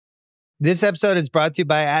This episode is brought to you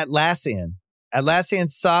by Atlassian. Atlassian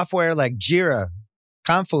software like Jira,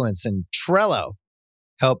 Confluence, and Trello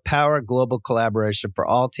help power global collaboration for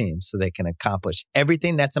all teams so they can accomplish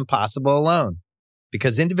everything that's impossible alone.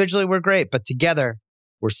 Because individually we're great, but together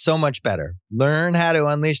we're so much better. Learn how to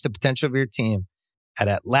unleash the potential of your team at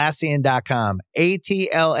Atlassian.com.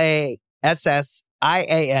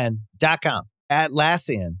 Atlassian.com.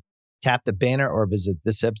 Atlassian. Tap the banner or visit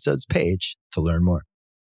this episode's page to learn more.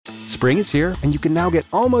 Spring is here, and you can now get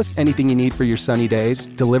almost anything you need for your sunny days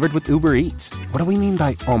delivered with Uber Eats. What do we mean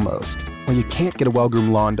by almost? Well, you can't get a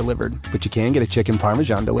well-groomed lawn delivered, but you can get a chicken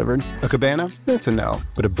parmesan delivered. A cabana? That's a no.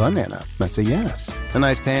 But a banana? That's a yes. A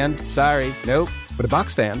nice tan? Sorry, nope. But a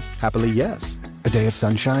box fan? Happily, yes. A day of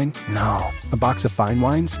sunshine? No. A box of fine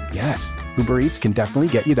wines? Yes. Uber Eats can definitely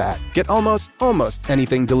get you that. Get almost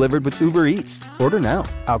anything delivered with Uber Eats. Order now.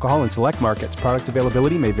 Alcohol in select markets. Product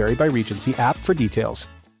availability may vary by region. See app for details.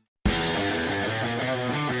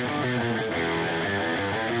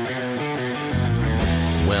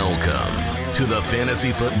 Welcome to the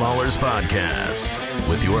Fantasy Footballers Podcast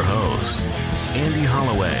with your hosts, Andy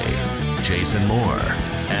Holloway, Jason Moore,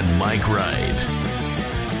 and Mike Wright.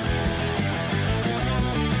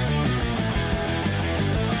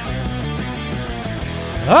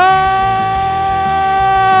 Oh,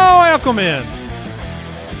 welcome in.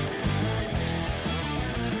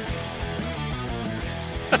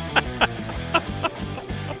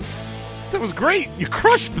 That was great. You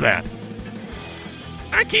crushed that.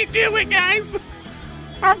 I can't do it, guys.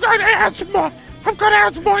 I've got asthma. I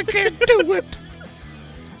can't do it.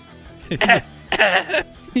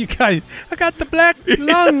 You guys, I got the black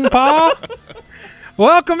lung, Paul.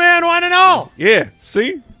 Welcome in, one and all. Yeah,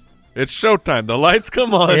 see? It's showtime. The lights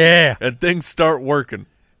come on. Yeah. And things start working.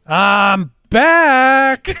 I'm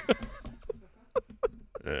back.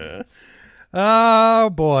 Oh,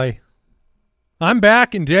 boy. I'm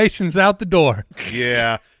back, and Jason's out the door.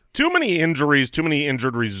 Yeah. Too many injuries, too many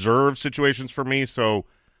injured reserve situations for me, so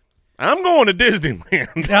I'm going to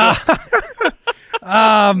Disneyland.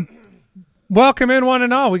 Welcome in, one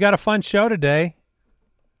and all. We got a fun show today.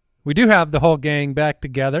 We do have the whole gang back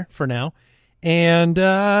together for now, and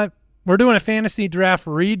we're doing a fantasy draft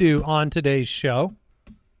redo on today's show.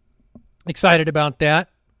 Excited about that.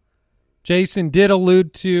 Jason did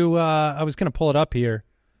allude to, I was going to pull it up here,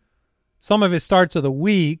 some of his starts of the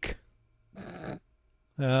week.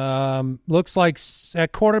 Looks like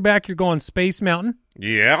at quarterback you're going Space Mountain.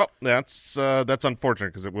 Yeah, that's unfortunate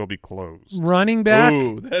because it will be closed. Running back.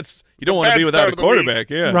 Ooh, you don't want to be without a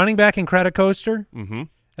quarterback, yeah. Running back in Credicoaster.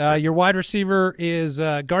 Mm-hmm. Your wide receiver is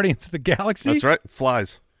Guardians of the Galaxy. That's right,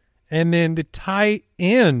 flies. And then the tight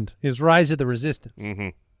end is Rise of the Resistance. Mm-hmm.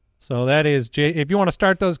 So that is, if you want to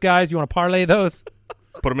start those guys, you want to parlay those.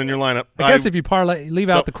 Put them in your lineup. I guess if you parlay, leave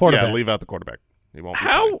out the quarterback. Yeah, leave out the quarterback. He won't.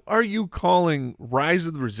 How are you calling Rise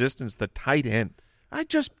of the Resistance the tight end?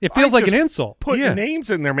 It feels like an insult. Put names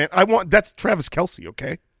in there, man. That's Travis Kelce,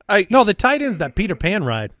 okay? No, the tight end's that Peter Pan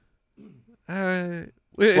ride.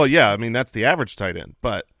 Well, yeah, I mean that's the average tight end,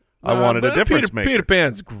 but I wanted a difference maker. Peter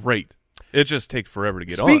Pan's great. It just takes forever to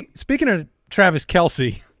get on. Speaking of Travis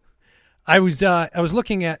Kelce, I was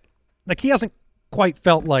looking at, like, he hasn't quite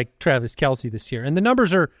felt like Travis Kelce this year, and the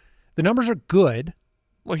numbers are good.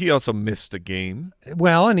 Well, he also missed a game.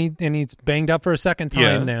 Well, and he's banged up for a second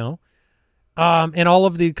time now. And all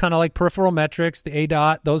of the kind of like peripheral metrics, the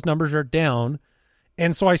ADOT, those numbers are down.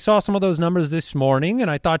 And so I saw some of those numbers this morning,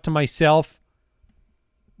 and I thought to myself,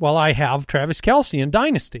 well, I have Travis Kelce in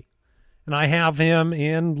Dynasty, and I have him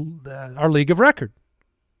in our League of Record.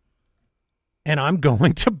 And I'm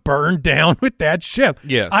going to burn down with that ship.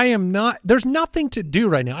 Yes. I am not. There's nothing to do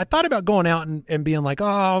right now. I thought about going out and being like,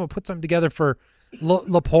 I'll put something together for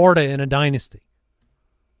Laporta in a dynasty.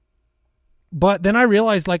 But then I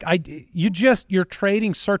realized, like, you're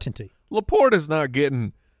trading certainty. Laporta's not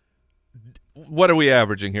getting, what are we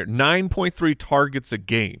averaging here? 9.3 targets a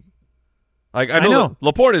game. Like, I know.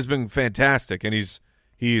 Laporta's been fantastic, and he's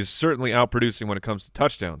certainly outproducing when it comes to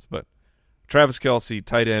touchdowns. But Travis Kelce,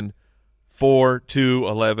 tight end, 4, 2,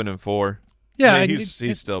 11, and 4. Yeah, I mean,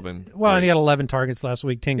 he's still been well, great. and he had 11 targets last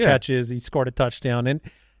week, 10 catches. He scored a touchdown. And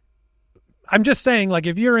I'm just saying, like,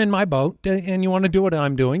 if you're in my boat and you want to do what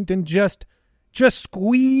I'm doing, then just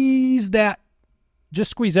squeeze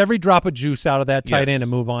every drop of juice out of that tight end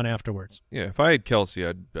and move on afterwards. Yeah, if I had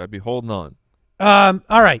Kelce, I'd be holding on.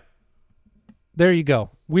 All right. There you go.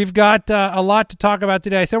 We've got a lot to talk about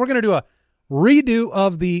today. I said we're going to do a redo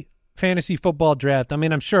of the fantasy football draft. I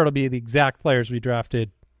mean, I'm sure it'll be the exact players we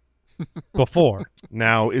drafted before.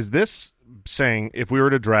 Now, is this saying if we were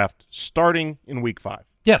to draft starting in week 5?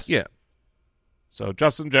 Yes. Yeah. So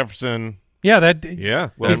Justin Jefferson. Yeah,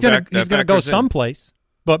 Well, he's gonna go someplace,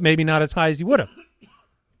 but maybe not as high as he would have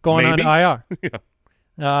going on IR.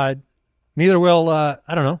 Yeah. Neither will I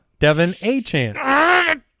don't know, Devin Achane.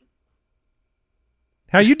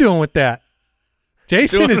 How you doing with that?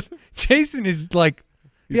 Jason is like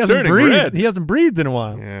he hasn't breathed. Red. He hasn't breathed in a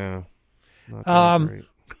while. Yeah. Not great.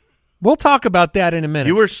 We'll talk about that in a minute.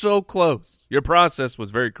 You were so close. Your process was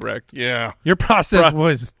very correct. Yeah. Your process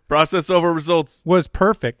was process over results was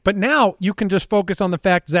perfect. But now you can just focus on the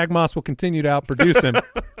fact Zach Moss will continue to outproduce him.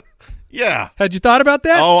 Yeah. Had you thought about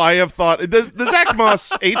that? Oh, I have thought. The Zach Moss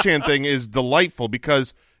Achane thing is delightful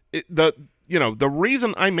because the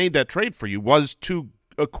reason I made that trade for you was to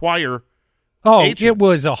acquire Achane. It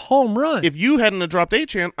was a home run. If you hadn't dropped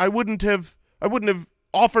Achane, I wouldn't have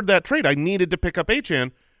offered that trade. I needed to pick up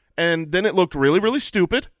Achane, and then it looked really, really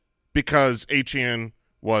stupid because Achane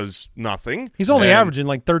was nothing. He's only averaging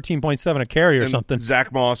like 13.7 a carry or something.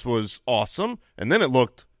 Zach Moss was awesome, and then it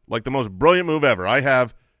looked like the most brilliant move ever. I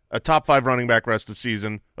have a top 5 running back rest of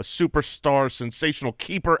season, a superstar, sensational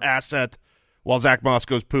keeper asset, while Zach Moss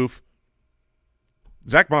goes poof.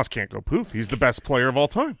 Zach Moss can't go poof. He's the best player of all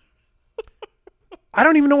time. I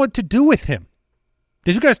don't even know what to do with him.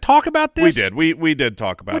 Did you guys talk about this? We did. We did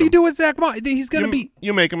talk about What do you do with Zach Moss? He's going to be...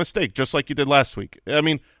 You make a mistake, just like you did last week. I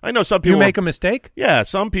mean, I know some people... You make a mistake? Yeah,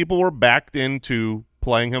 some people were backed into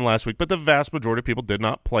playing him last week, but the vast majority of people did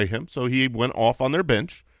not play him, so he went off on their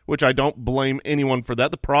bench, which I don't blame anyone for that.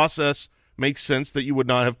 The process makes sense that you would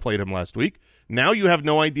not have played him last week. Now you have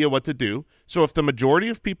no idea what to do, so if the majority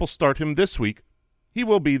of people start him this week, he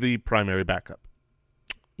will be the primary backup.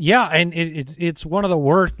 Yeah, and it's one of the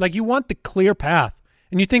worst. Like, you want the clear path.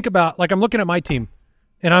 And you think about, like, I'm looking at my team,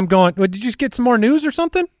 and I'm going, well, did you just get some more news or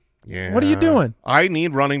something? Yeah. What are you doing? I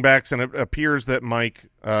need running backs, and it appears that Mike...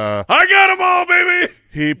 I got them all, baby!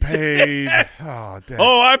 He paid... Yes!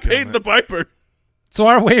 I paid the piper. So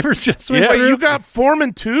our waivers just went through? You got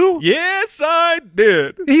Foreman too? Yes, I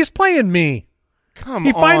did. He's playing me. Come on.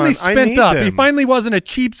 He finally spent up. Them. He finally wasn't a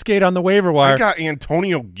cheapskate on the waiver wire. I got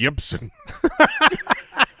Antonio Gibson.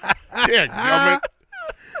 Damn,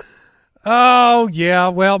 oh, yeah.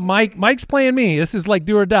 Well, Mike's playing me. This is like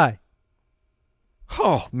do or die.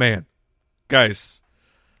 Oh, man. Guys,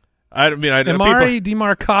 Amari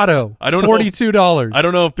DiMarcado, I don't $42. I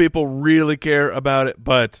don't know if people really care about it,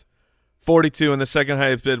 but 42 and the second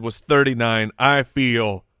highest bid was 39. I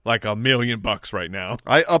feel like $1 million right now.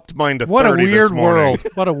 I upped mine to 30 What a weird this morning. world.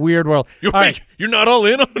 What a weird world. You're not all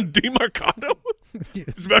in on DiMarcado?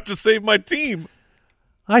 It's about to save my team.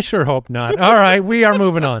 I sure hope not. All right, we are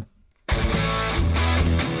moving on.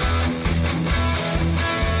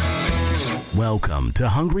 Welcome to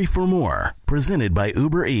Hungry for More, presented by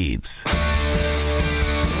Uber Eats.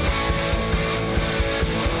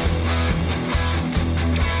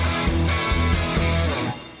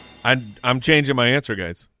 I'm changing my answer,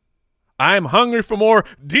 guys. I'm hungry for more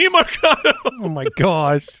DiMarcado. Oh, my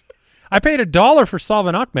gosh. I paid $1 for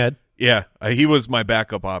Salvin Ahmed. Yeah, he was my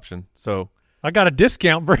backup option, so... I got a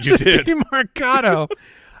discount versus DiMarcado.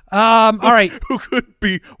 All right. Who could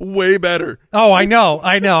be way better. Oh, I know.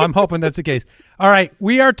 I'm hoping that's the case. All right.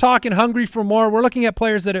 We are talking hungry for more. We're looking at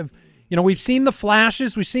players that have, we've seen the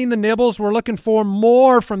flashes. We've seen the nibbles. We're looking for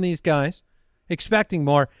more from these guys, expecting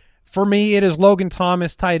more. For me, it is Logan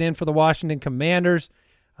Thomas, tight end for the Washington Commanders.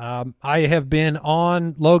 I have been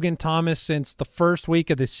on Logan Thomas since the first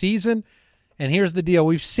week of the season. And here's the deal.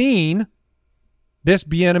 We've seen this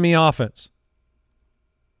Bieniemy offense.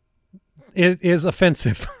 It is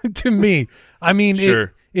offensive to me. I mean,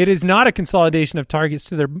 sure. It is not a consolidation of targets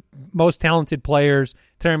to their most talented players,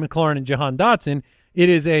 Terry McLaurin and Jahan Dotson. It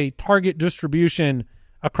is a target distribution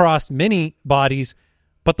across many bodies,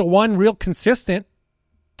 but the one real consistent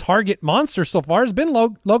target monster so far has been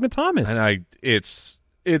Logan Thomas. And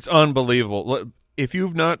it's unbelievable. If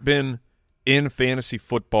you've not been in fantasy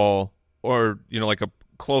football or, like a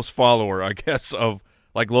close follower, I guess, of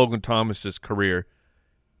like Logan Thomas's career,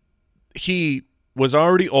 he was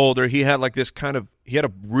already older. He had like this he had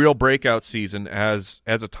a real breakout season as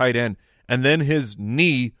a tight end, and then his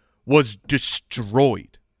knee was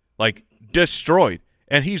destroyed,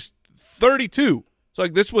 and he's 32. So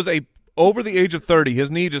like this was over the age of 30.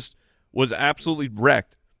 His knee just was absolutely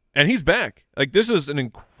wrecked, and he's back. Like this is an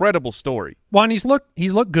incredible story. Well, and he's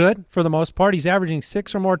looked good for the most part. He's averaging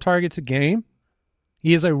 6 or more targets a game.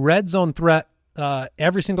 He is a red zone threat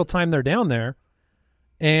every single time they're down there.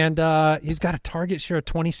 And he's got a target share of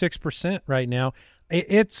 26% right now.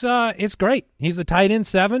 It's great. He's the tight end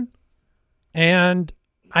 7, and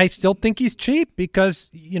I still think he's cheap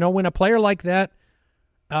because when a player like that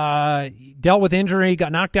dealt with injury,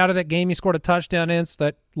 got knocked out of that game. He scored a touchdown in, so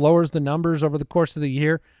that lowers the numbers over the course of the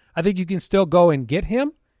year. I think you can still go and get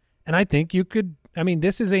him, and I think you could. I mean,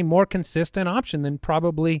 this is a more consistent option than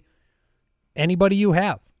probably anybody you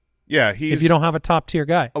have. Yeah, if you don't have a top-tier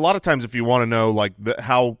guy. A lot of times if you want to know like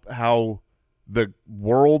how the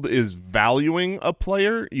world is valuing a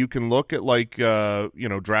player, you can look at like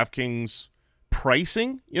DraftKings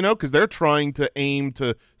pricing, because they're trying to aim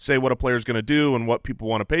to say what a player's going to do and what people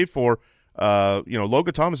want to pay for.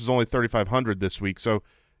 Logan Thomas is only $3,500 this week, so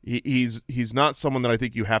he's not someone that I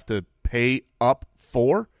think you have to pay up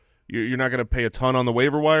for. You're not going to pay a ton on the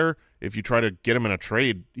waiver wire. If you try to get him in a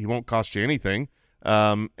trade, he won't cost you anything.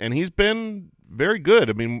 And he's been very good.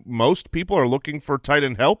 I mean, most people are looking for tight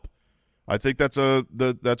end help. I think that's a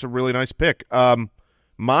really nice pick.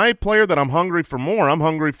 My player that I'm hungry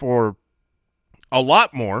for a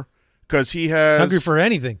lot more because he has hungry for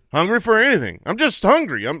anything. I'm just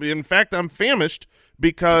hungry. In fact, I'm famished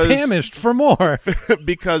for more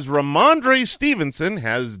because Ramondre Stevenson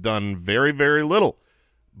has done very, very little.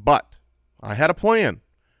 But I had a plan,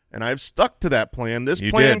 and I've stuck to that plan. This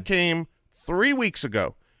plan came 3 weeks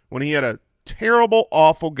ago when he had a terrible,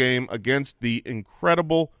 awful game against the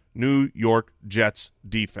incredible New York Jets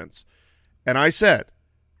defense. And I said,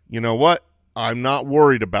 you know what? I'm not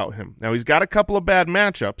worried about him. Now, he's got a couple of bad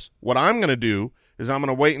matchups. What I'm going to do is I'm going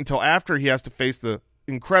to wait until after he has to face the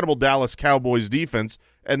incredible Dallas Cowboys defense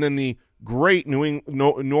and then the great New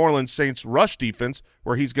Orleans Saints rush defense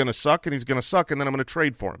where he's going to suck, and then I'm going to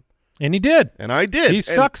trade for him. And he did. And I did. He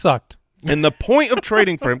sucked. And the point of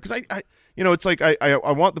trading for him, because I it's like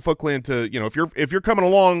I want the Foot Clan to, if you're coming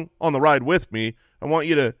along on the ride with me, I want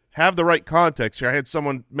you to have the right context here. I had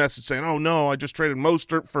someone message saying, "Oh no, I just traded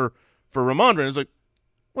Mostert for Ramondre." And I was like,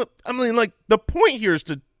 "What?" I mean, like the point here is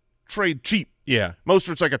to trade cheap. Yeah,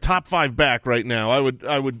 Mostert's like a top 5 back right now. I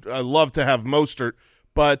love to have Mostert,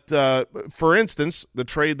 but for instance, the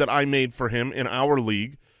trade that I made for him in our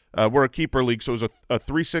league, we're a keeper league, so it was a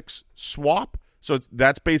 3-6 swap. So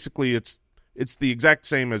that's basically it's the exact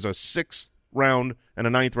same as a 6th round and a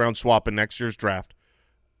 9th round swap in next year's draft.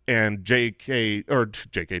 And J.K.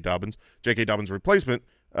 Dobbins' replacement,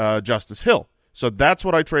 Justice Hill. So that's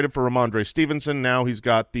what I traded for Ramondre Stevenson. Now he's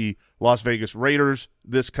got the Las Vegas Raiders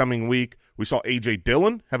this coming week. We saw A.J.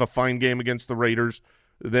 Dillon have a fine game against the Raiders.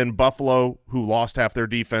 Then Buffalo, who lost half their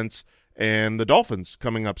defense, and the Dolphins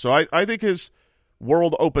coming up. So I think his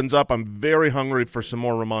world opens up. I'm very hungry for some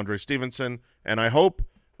more Ramondre Stevenson, and I hope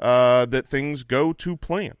that things go to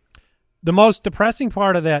plan. The most depressing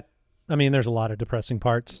part of that, I mean, there's a lot of depressing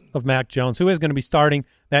parts of Mac Jones, who is going to be starting.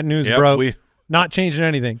 That news broke. Not changing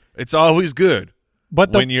anything. It's always good.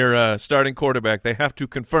 But when you're a starting quarterback, they have to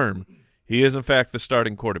confirm he is, in fact, the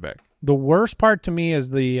starting quarterback. The worst part to me is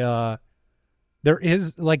there's a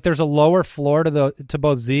lower floor to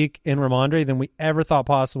both Zeke and Ramondre than we ever thought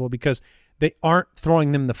possible because they aren't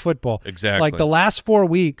throwing them the football. Exactly. Like the last 4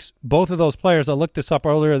 weeks, both of those players, I looked this up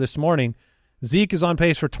earlier this morning, Zeke is on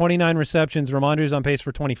pace for 29 receptions, Ramondre is on pace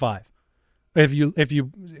for 25. If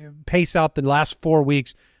you pace out the last 4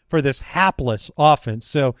 weeks for this hapless offense.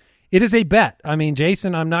 So it is a bet. I mean,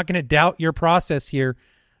 Jason, I'm not going to doubt your process here.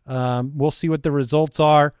 We'll see what the results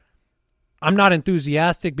are. I'm not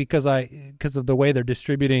enthusiastic because of the way they're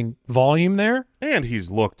distributing volume there. And he's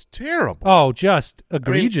looked terrible. Oh, just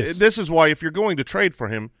egregious. I mean, this is why if you're going to trade for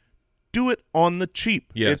him, do it on the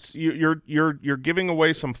cheap. Yes. You're giving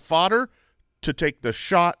away some fodder to take the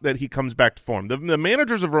shot that he comes back to form. The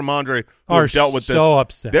managers of Ramondre who have dealt with so this,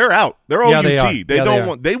 upset. They're out. They're OUT.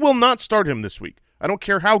 They will not start him this week. I don't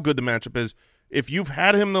care how good the matchup is. If you've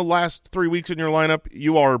had him the last 3 weeks in your lineup,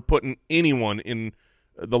 you are putting anyone in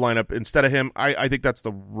the lineup instead of him. I think that's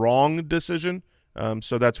the wrong decision.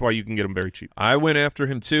 So that's why you can get him very cheap. I went after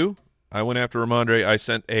him too. I went after Ramondre. I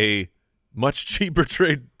sent a much cheaper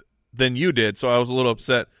trade than you did, so I was a little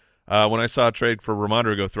upset when I saw a trade for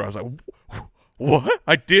Ramondre go through. I was like, "What?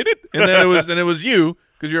 I did it?" And then it was you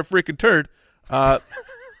because you're a freaking turd.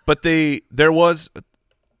 But there was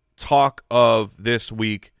talk of this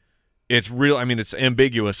week. It's real. I mean, it's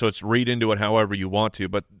ambiguous, so it's read into it however you want to.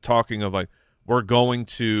 But talking of like we're going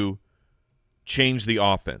to change the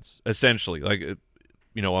offense essentially. Like,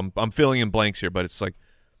 I'm filling in blanks here, but it's like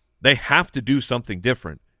they have to do something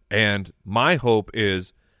different. And my hope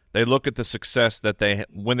is they look at the success that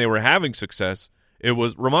when they were having success. It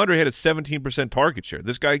was Ramondre had a 17% target share.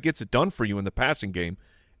 This guy gets it done for you in the passing game,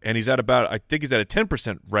 and he's at a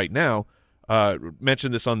 10% right now.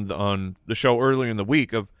 Mentioned this on the show earlier in the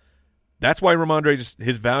week. That's why Ramondre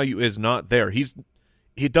his value is not there.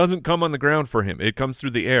 He doesn't come on the ground for him. It comes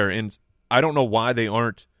through the air, and I don't know why they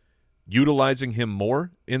aren't utilizing him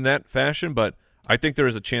more in that fashion, but I think there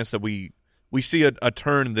is a chance that we see a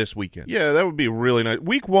turn this weekend. Yeah, that would be really nice.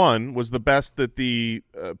 Week 1 was the best that the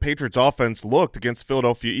Patriots offense looked against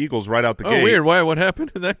Philadelphia Eagles right out the gate. Oh, weird. Why? What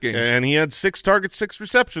happened in that game? And he had 6 targets, 6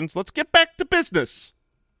 receptions. Let's get back to business.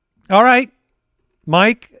 All right,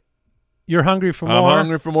 Mike, you're hungry for more. I'm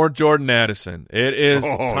hungry for more Jordan Addison. It is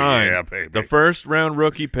time. Yeah, baby. The first-round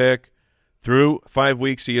rookie pick. Through 5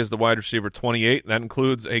 weeks, he is the wide receiver 28. That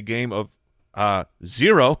includes a game of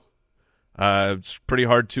 0. It's pretty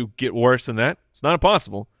hard to get worse than that. It's not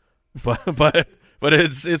impossible, but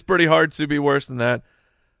it's pretty hard to be worse than that.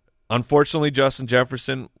 Unfortunately, Justin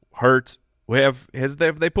Jefferson hurt. Have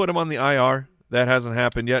they put him on the IR? That hasn't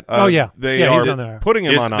happened yet. They he's on there. Putting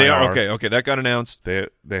him on IR. Okay. That got announced. They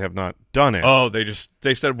have not done it. Oh,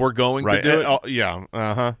 they said we're going to do it.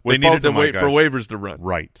 Yeah. They needed to wait for waivers to run.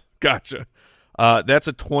 Right. Gotcha. That's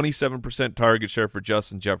a 27% target share for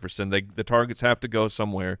Justin Jefferson. The targets have to go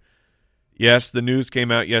somewhere. Yes, the news came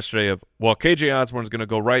out yesterday of, well, KJ Osborne's going to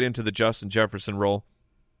go right into the Justin Jefferson role.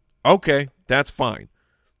 Okay, that's fine.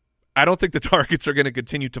 I don't think the targets are going to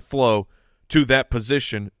continue to flow to that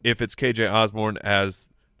position if it's KJ Osborne as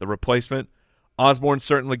the replacement. Osborne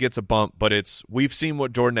certainly gets a bump, but we've seen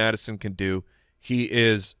what Jordan Addison can do. He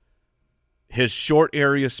is his short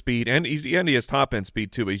area speed, and he has top end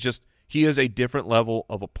speed too. But he is a different level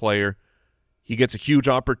of a player. He gets a huge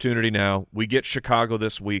opportunity now. We get Chicago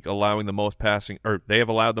this week, allowing the most passing, or they have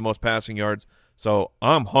allowed the most passing yards. So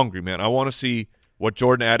I'm hungry, man. I want to see what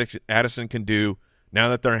Jordan Addison can do now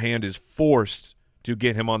that their hand is forced to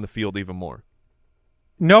get him on the field even more.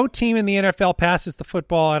 No team in the NFL passes the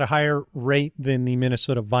football at a higher rate than the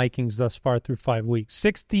Minnesota Vikings thus far through 5 weeks.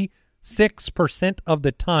 66% of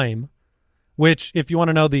the time, which if you want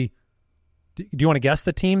to know do you want to guess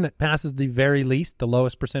the team that passes the very least, the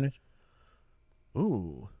lowest percentage?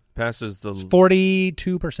 Ooh, passes the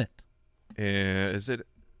 42%. Is it?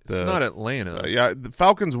 It's not Atlanta. Yeah, the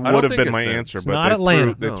Falcons would have been my answer, but not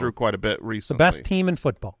Atlanta. They threw quite a bit recently. The best team in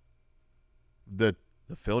football. The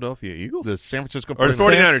Philadelphia Eagles? The San Francisco 49ers. Or the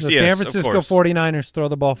 49ers, the yes, San Francisco 49ers throw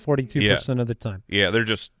the ball 42% of the time. Yeah, they're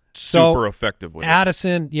just super effective with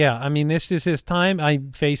Addison, I mean, this is his time.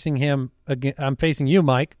 I'm facing him again. I'm facing you,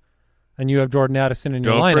 Mike, and you have Jordan Addison in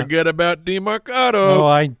your lineup. Don't forget about DeMarcado. Oh,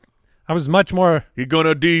 I was much more. He's going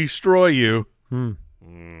to destroy you.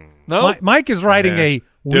 No? Mike is riding a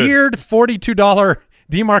weird $42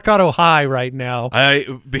 DeMarcado high right now.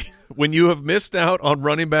 When you have missed out on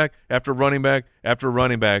running back after running back after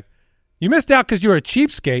running back. You missed out because you're a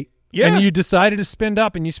cheapskate. Yeah. And you decided to spend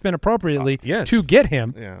up, and you spent appropriately to get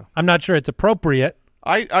him. Yeah. I'm not sure it's appropriate.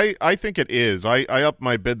 I think it is. I upped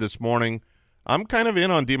my bid this morning. I'm kind of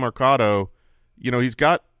in on DeMarcado. You know, he's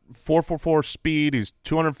got 4.44 speed. He's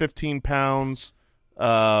 215 pounds.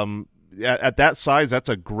 At that size, that's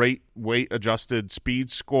a great weight-adjusted speed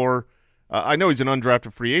score. I know he's an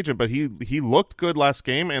undrafted free agent, but he looked good last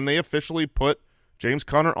game, and they officially put James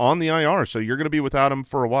Conner on the IR, so you're going to be without him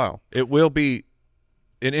for a while. It will be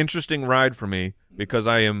an interesting ride for me because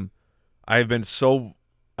I have been so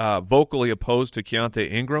vocally opposed to Keontae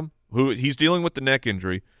Ingram, who he's dealing with the neck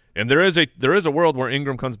injury, and there is a world where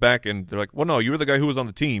Ingram comes back and they're like, well, no, you were the guy who was on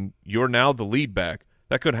the team. You're now the lead back.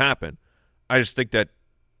 That could happen. I just think that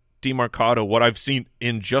DeMarcado, what I've seen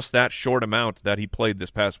in just that short amount that he played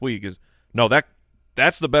this past week is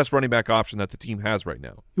that's the best running back option that the team has right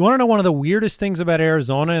now. You want to know one of the weirdest things about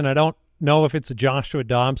Arizona, and I don't know if it's a Joshua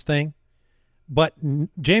Dobbs thing, but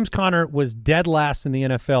James Conner was dead last in the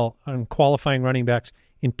NFL on qualifying running backs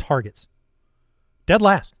in targets. Dead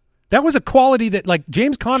last. That was a quality that, like,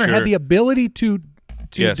 James Conner had the ability to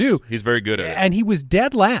do. He's very good at it. And he was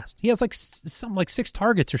dead last. He has something like 6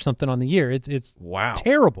 targets or something on the year. It's wow.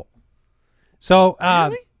 Terrible. So,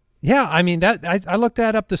 really? Yeah, I mean, that I looked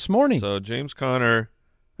that up this morning. So James Conner,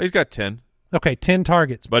 he's got 10. Okay, 10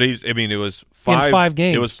 targets. But it was 5 in 5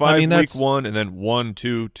 games. It was 5 week 1 and then 1,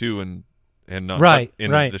 2, and none. Right,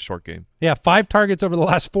 in right. the short game. Yeah, 5 targets over the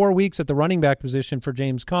last 4 weeks at the running back position for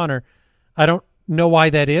James Conner. I don't know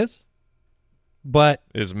why that is, but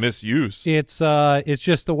is misuse. It's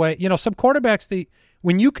just the way, some quarterbacks,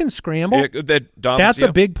 when you can scramble, that's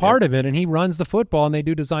a big part of it, and he runs the football and they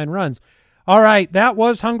do design runs. All right, that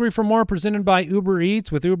was Hungry for More presented by Uber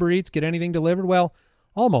Eats. With Uber Eats, get anything delivered? Well,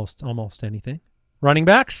 almost anything. Running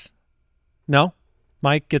backs? No.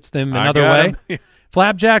 Mike gets them another way.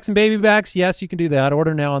 Flapjacks and baby backs? Yes, you can do that.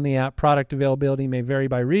 Order now on the app. Product availability may vary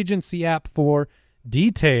by region. See app for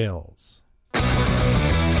details.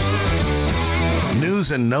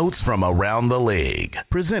 News and notes from around the league.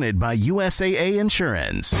 Presented by USAA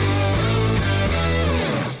Insurance.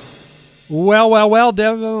 Well,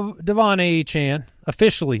 Devon Achane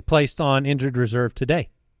officially placed on injured reserve today.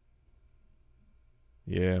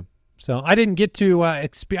 Yeah. So I didn't get to I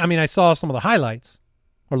saw some of the highlights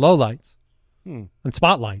or lowlights and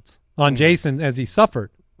spotlights on Jason as he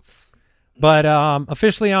suffered. But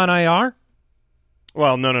officially on IR?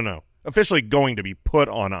 Well, no. Officially going to be put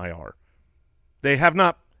on IR. They have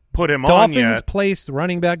not put him Dolphins on yet. placed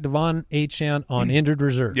running back Devon Achane on injured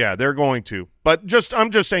reserve. Yeah, they're going to. But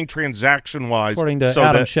I'm just saying transaction-wise. According to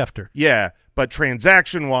Adam Schefter. Yeah, but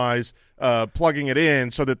transaction-wise, plugging it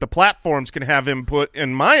in so that the platforms can have him put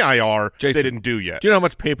in my IR, Jason, they didn't do yet. Do you know how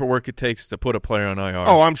much paperwork it takes to put a player on IR?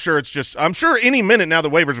 Oh, I'm sure I'm sure any minute now the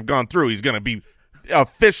waivers have gone through, he's going to be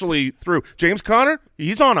officially through. James Conner,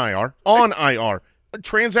 he's on IR. On IR.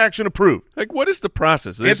 Transaction approved. Like, what is the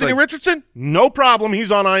process? Anthony Richardson, no problem. He's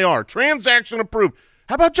on IR. Transaction approved.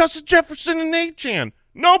 How about Justin Jefferson and Achane?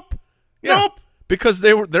 Nope. Yeah, nope. Because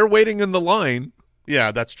they're waiting in the line.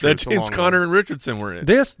 Yeah, that's true. That James Conner and Richardson were in.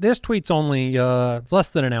 This tweet's only it's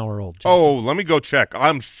less than an hour old. Jason. Oh, let me go check.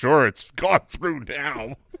 I'm sure it's gone through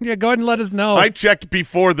now. Yeah, go ahead and let us know. I checked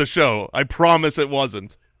before the show. I promise it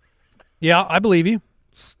wasn't. Yeah, I believe you.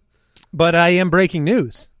 But I am breaking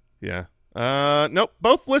news. Yeah. Nope.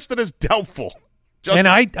 Both listed as doubtful. And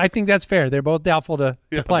I think that's fair. They're both doubtful to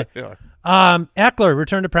play. They are. Eckler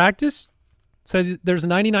returned to practice. Says there's a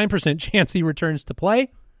 99% chance he returns to play.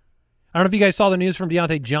 I don't know if you guys saw the news from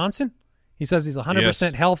Deontay Johnson. He says he's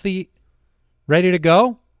 100% healthy, ready to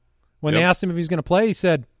go. When they asked him if he's going to play, he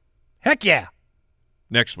said, heck yeah.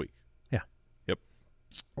 Next week. Yeah. Yep.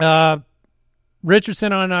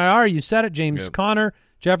 Richardson on IR, you said it. James Conner,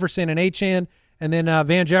 Jefferson, and Achane. And then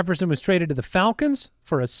Van Jefferson was traded to the Falcons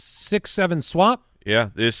for a 6-7 swap. Yeah,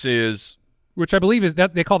 this is... Which I believe is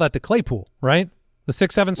that they call that the Claypool, right? The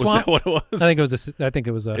 6-7 swap? Was that what it was? I think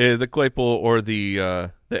it was the Claypool or the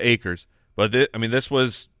Akers. But this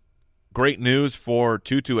was great news for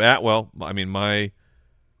Tutu Atwell. I mean, my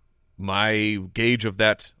gauge of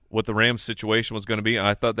that, what the Rams situation was going to be,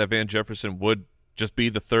 I thought that Van Jefferson would just be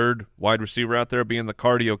the third wide receiver out there, being the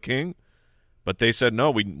cardio king. But they said,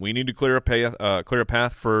 no, we need to clear a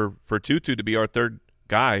path for Tutu to be our third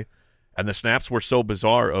guy. And the snaps were so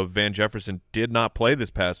bizarre of Van Jefferson did not play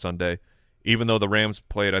this past Sunday, even though the Rams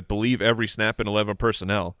played, I believe, every snap in 11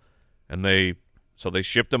 personnel. And they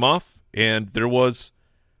shipped him off. And there was,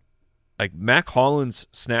 like, Mac Hollins'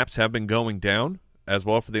 snaps have been going down as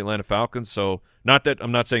well for the Atlanta Falcons. So not that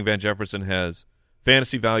I'm not saying Van Jefferson has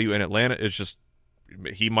fantasy value in Atlanta. It's just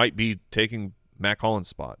he might be taking Mac Hollins'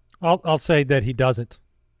 spot. I'll say that he doesn't.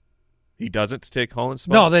 He doesn't take Hollins'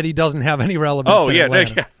 spot? No, that he doesn't have any relevance in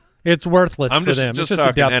Atlanta. Yeah. It's worthless I'm for them. Just it's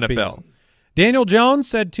just talking a NFL. Piece. Daniel Jones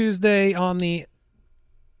said Tuesday on the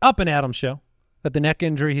Up and Adams show that the neck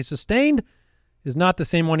injury he sustained is not the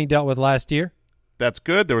same one he dealt with last year. That's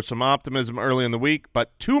good. There was some optimism early in the week,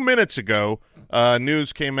 but 2 minutes ago,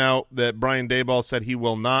 news came out that Brian Daboll said he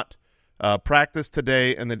will not practice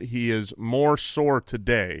today and that he is more sore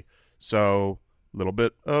today. So a little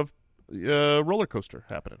bit of roller coaster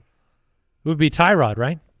happening. It would be Tyrod,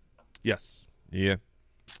 right? Yes. Yeah.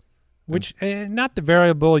 Which, not the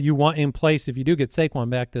variable you want in place if you do get Saquon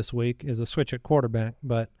back this week, is a switch at quarterback.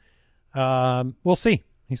 But we'll see.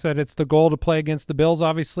 He said it's the goal to play against the Bills.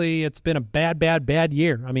 Obviously, it's been a bad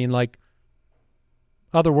year. I mean, like,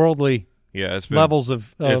 otherworldly levels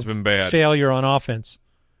of it's been bad. Failure on offense.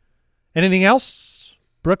 Anything else,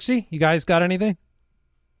 Brooksy? You guys got anything?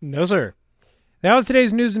 No, sir. That was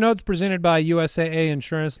today's news and notes presented by USAA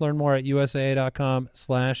Insurance. Learn more at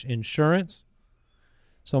usaa.com/insurance.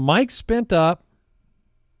 So Mike spent up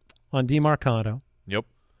on DeMarcado. Yep.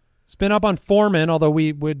 Spent up on Foreman, although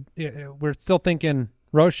we're still thinking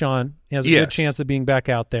Roschon has a good chance of being back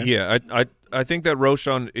out there. Yeah, I think that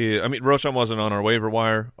Roschon Roschon wasn't on our waiver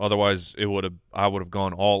wire. Otherwise, I would have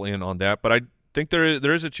gone all in on that. But I think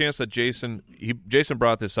there is a chance that Jason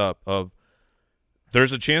brought this up of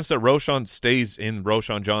there's a chance that Roschon stays in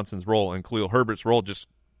Roschon Johnson's role and Khalil Herbert's role just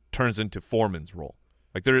turns into Foreman's role.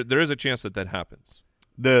 Like there is a chance that happens.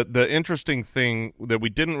 The interesting thing that we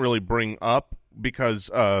didn't really bring up because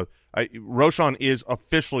Roschon is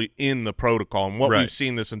officially in the protocol, and what we've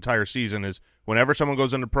seen this entire season is whenever someone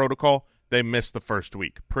goes into protocol, they miss the first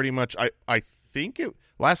week. Pretty much, I think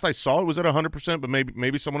last I saw it was at 100%, but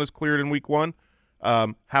maybe someone is cleared in week 1.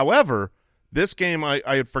 However, this game I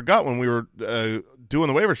had forgot when we were doing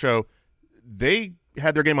the waiver show, they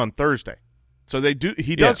had their game on Thursday, so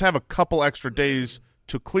he does have a couple extra days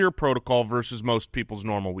to clear protocol versus most people's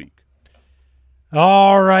normal week.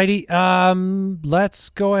 All righty. Let's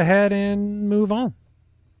go ahead and move on.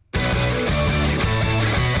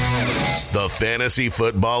 The Fantasy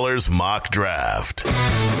Footballers Mock Draft.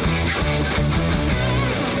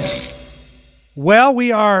 Well,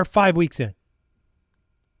 we are 5 weeks in.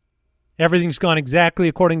 Everything's gone exactly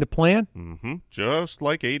according to plan. Mm-hmm. Just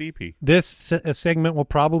like ADP. This segment will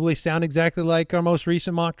probably sound exactly like our most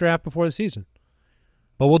recent mock draft before the season.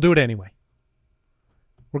 But we'll do it anyway.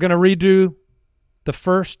 We're going to redo the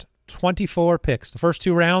first 24 picks, the first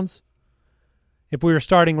 2 rounds. If we were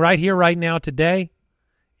starting right here, right now, today,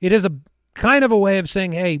 it is a kind of a way of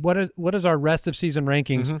saying, hey, what is our rest of season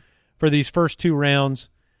rankings for these first 2 rounds?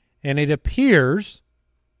 And it appears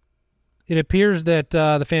that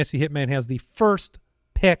the Fantasy Hitman has the first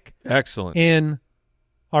pick. Excellent. In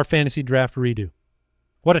our fantasy draft redo.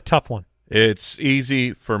 What a tough one. It's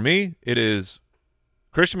easy for me. It is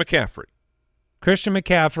Christian McCaffrey. Christian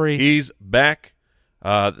McCaffrey. He's back.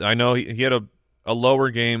 I know he had a lower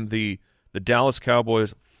game. The Dallas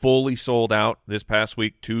Cowboys fully sold out this past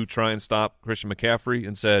week to try and stop Christian McCaffrey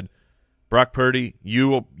and said, Brock Purdy,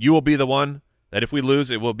 you will be the one that if we lose,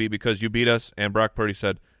 it will be because you beat us. And Brock Purdy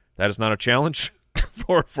said, that is not a challenge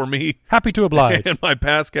for me. Happy to oblige. And my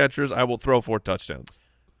pass catchers, I will throw 4 touchdowns.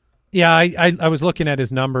 Yeah, I was looking at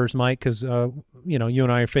his numbers, Mike, because you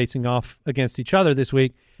and I are facing off against each other this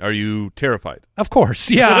week. Are you terrified? Of course.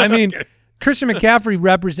 Yeah, I mean, Okay. Christian McCaffrey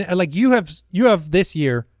represent like you have this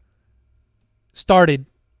year started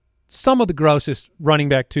some of the grossest running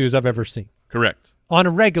back 2s I've ever seen. Correct. On a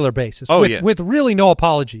regular basis. Oh, with really no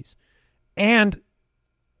apologies. And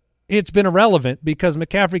it's been irrelevant because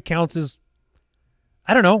McCaffrey counts as,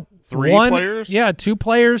 I don't know, 3 players? Yeah, 2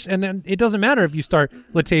 players, and then it doesn't matter if you start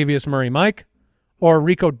Latavius Murray, Mike, or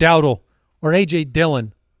Rico Dowdle, or A.J.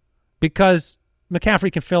 Dillon, because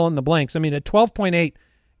McCaffrey can fill in the blanks. I mean, a 12.8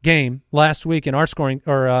 game last week in our scoring,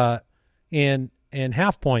 or in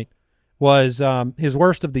half point, was his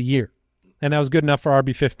worst of the year, and that was good enough for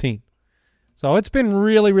RB15. So it's been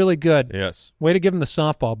really, really good. Yes. Way to give him the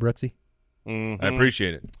softball, Brooksy. Mm-hmm. I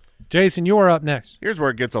appreciate it. Jason, you are up next. Here's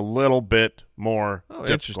where it gets a little bit more difficult.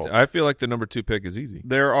 Interesting. I feel like the number 2 pick is easy.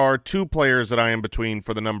 There are 2 players that I am between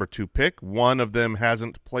for the number 2 pick. One of them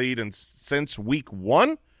hasn't played since week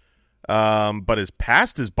 1, but is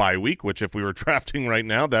past his bye week, which if we were drafting right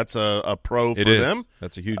now, that's a pro for them.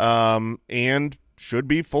 That's a huge and should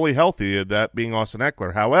be fully healthy, that being Austin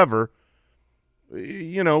Eckler. However,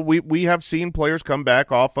 we have seen players come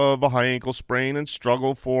back off of a high ankle sprain and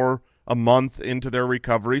struggle for a month into their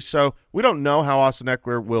recovery. So we don't know how Austin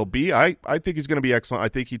Eckler will be. I think he's going to be excellent. I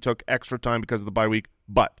think he took extra time because of the bye week.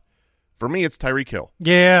 But for me, it's Tyreek Hill.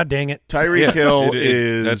 Yeah, dang it. Tyreek Hill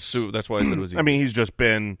is – that's why I said it was easy. I mean, he's just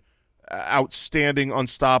been outstanding,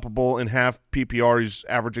 unstoppable. In half PPR, he's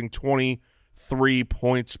averaging 23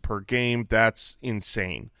 points per game. That's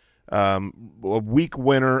insane. A week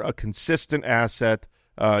winner, a consistent asset.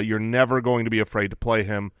 You're never going to be afraid to play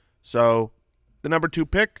him. So the number 2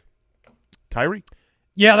 pick, Tyree.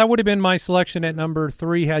 Yeah, that would have been my selection at number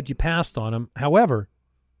 3 had you passed on him. However,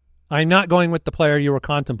 I'm not going with the player you were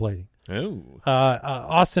contemplating. Oh.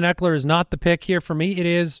 Austin Eckler is not the pick here for me. It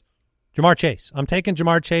is Jamar Chase. I'm taking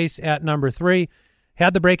Jamar Chase at number 3.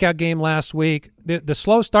 Had the breakout game last week. The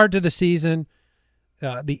slow start to the season,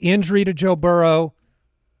 the injury to Joe Burrow,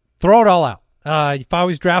 throw it all out. If I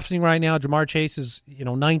was drafting right now, Jamar Chase is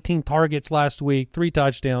 19 targets last week, 3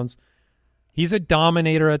 touchdowns. He's a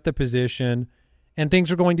dominator at the position, and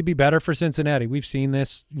things are going to be better for Cincinnati. We've seen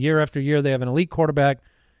this year after year. They have an elite quarterback.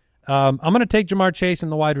 I'm going to take Jamar Chase in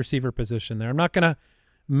the wide receiver position there. I'm not going to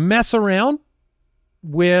mess around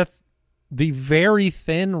with the very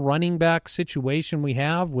thin running back situation we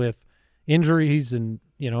have with injuries, and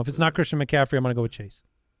if it's not Christian McCaffrey, I'm going to go with Chase.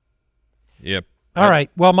 Yep. All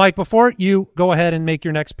right. Well, Mike, before you go ahead and make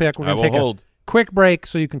your next pick, we're going to take a quick break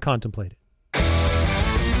so you can contemplate it.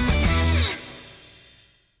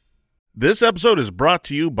 This episode is brought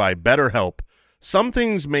to you by BetterHelp. Some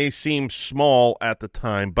things may seem small at the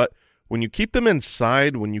time, but when you keep them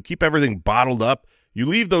inside, when you keep everything bottled up, you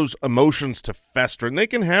leave those emotions to fester, and they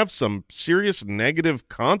can have some serious negative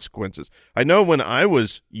consequences. I know when I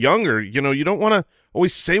was younger, you don't want to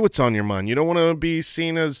always say what's on your mind. You don't want to be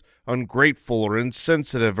seen as ungrateful or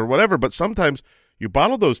insensitive or whatever, but sometimes you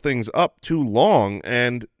bottle those things up too long,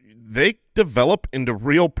 and they develop into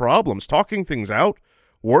real problems. Talking things out,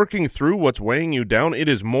 working through what's weighing you down, it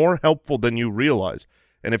is more helpful than you realize.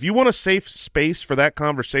 And if you want a safe space for that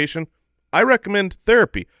conversation, I recommend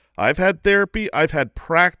therapy. I've had therapy. I've had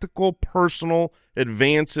practical, personal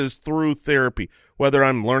advances through therapy, whether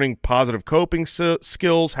I'm learning positive coping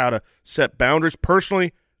skills, how to set boundaries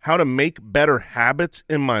personally, how to make better habits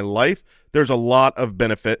in my life. there's a lot of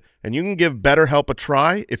benefit, and you can give BetterHelp a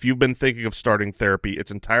try if you've been thinking of starting therapy.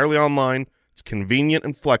 It's entirely online. It's convenient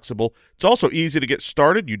and flexible. It's also easy to get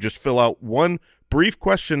started. You just fill out one brief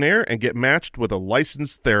questionnaire and get matched with a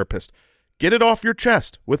licensed therapist. Get it off your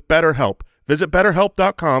chest with BetterHelp. Visit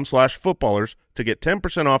BetterHelp.com/footballers to get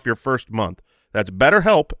 10% off your first month. That's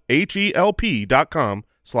BetterHelp,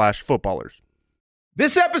 HELP.com/footballers.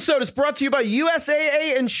 This episode is brought to you by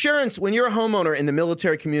USAA Insurance. When you're a homeowner in the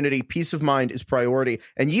military community, peace of mind is priority.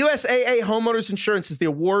 And USAA Homeowners Insurance is the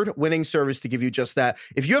award-winning service to give you just that.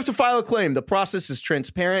 If you have to file a claim, the process is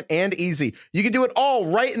transparent and easy. You can do it all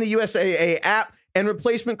right in the USAA app, and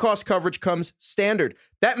replacement cost coverage comes standard.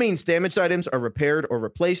 That means damaged items are repaired or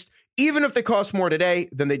replaced, even if they cost more today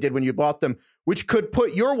than they did when you bought them, which could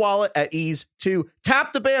put your wallet at ease too.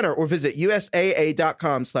 Tap the banner or visit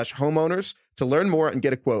USAA.com/homeowners to learn more and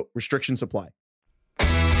get a quote. Restrictions apply.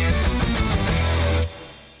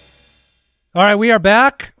 All right, we are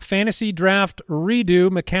back. Fantasy draft redo.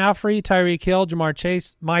 McCaffrey, Tyreek Hill, Jamar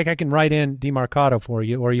Chase. Mike, I can write in DeMarcado for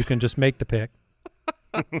you, or you can just make the pick.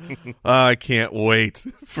 I can't wait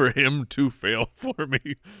for him to fail for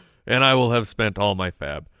me, and I will have spent all my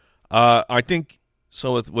fab. I think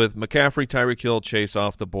so with McCaffrey, Tyreek Hill, Chase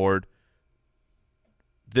off the board,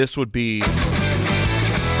 this would be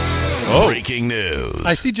breaking news.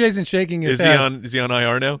 I see Jason shaking his head. Is he on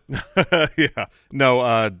IR now? Yeah. No,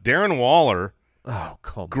 Darren Waller,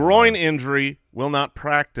 groin on. injury, will not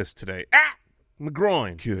practice today. The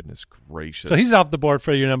groin. Goodness gracious. So he's off the board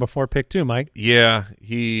for your number 4 pick too, Mike. Yeah,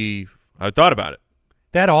 I thought about it.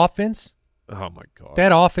 That offense. Oh, my God.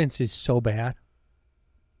 That offense is so bad.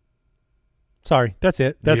 Sorry, that's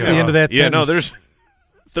it. That's the end of that sentence.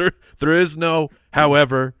 No, there is no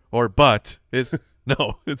however or but. That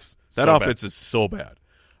offense is so bad.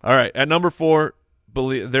 All right, at number 4,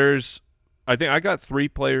 I think I got 3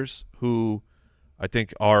 players who I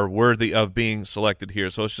think are worthy of being selected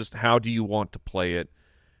here. So it's just how do you want to play it?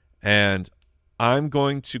 And I'm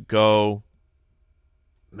going to go,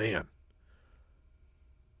 man.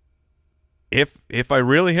 If I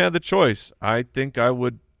really had the choice, I think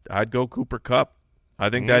I'd go Cooper Kupp.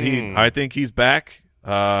 I think that he's back.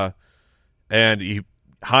 And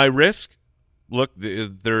high risk. Look,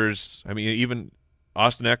 even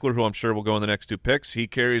Austin Eckler, who I'm sure will go in the next 2 picks, he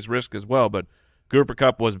carries risk as well. But Cooper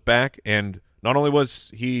Kupp was back, and not only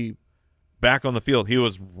was he back on the field, he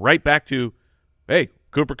was right back to, hey,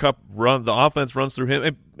 Cooper Kupp the offense runs through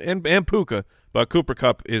him and Puka, but Cooper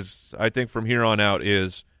Kupp is, I think from here on out,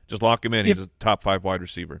 is just lock him in. He's a top 5 wide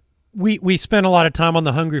receiver. We spent a lot of time on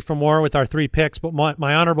the hungry for more with our 3 picks, but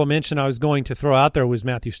my honorable mention I was going to throw out there was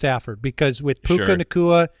Matthew Stafford, because with Puka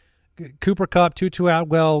Nacua, Cooper Kupp, Tutu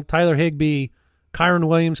Atwell, Tyler Higbee, Kyron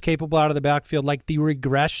Williams capable out of the backfield, like the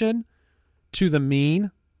regression to the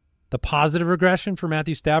mean, the positive regression for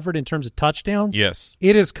Matthew Stafford in terms of touchdowns, yes,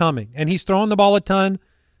 it is coming. And he's throwing the ball a ton.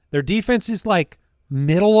 Their defense is like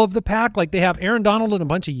middle of the pack. Like they have Aaron Donald and a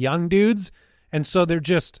bunch of young dudes, and so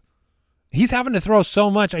he's having to throw so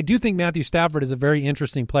much. I do think Matthew Stafford is a very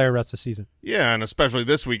interesting player rest of the season. Yeah, and especially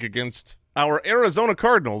this week against our Arizona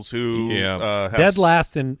Cardinals, who dead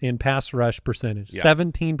last in pass rush percentage.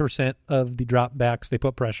 17% of the dropbacks, they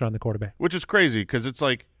put pressure on the quarterback. Which is crazy because it's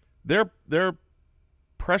like their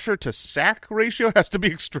pressure to sack ratio has to be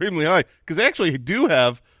extremely high because they actually do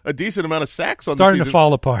have a decent amount of sacks on the season. Starting to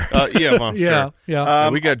fall apart. Sure. Yeah.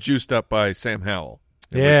 We got juiced up by Sam Howell.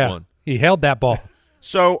 He held that ball.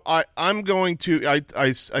 So I'm going to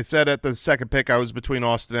I said at the second pick I was between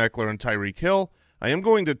Austin Eckler and Tyreek Hill. I am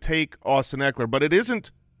going to take Austin Eckler, but it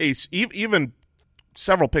isn't even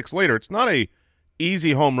several picks later. It's not a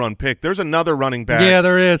easy home run pick. There's another running back. Yeah,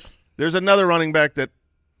 there is. There's another running back that,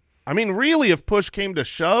 I mean, really, if push came to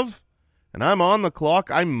shove, and I'm on the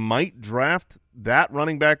clock, I might draft that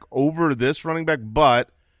running back over this running back,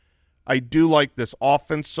 but I do like this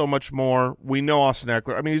offense so much more. We know Austin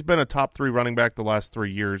Eckler. I mean, he's been a top 3 running back the last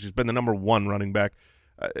 3 years. He's been the number 1 running back.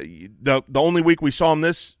 The only week we saw him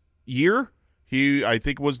this year, he, I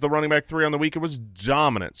think, was the running back 3 on the week. It was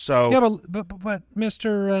dominant. So yeah, but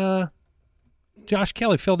Mr. Josh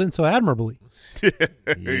Kelly filled in so admirably.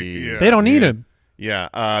 They don't need him.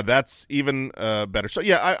 Yeah, that's even better. So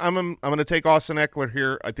yeah, I'm going to take Austin Eckler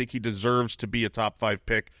here. I think he deserves to be a top 5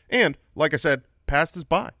 pick. And like I said, passed his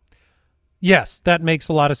bye. Yes, that makes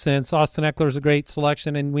a lot of sense. Austin Eckler is a great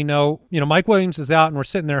selection, and we know, Mike Williams is out, and we're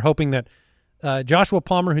sitting there hoping that Joshua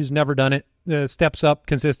Palmer, who's never done it, steps up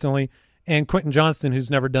consistently, and Quentin Johnston, who's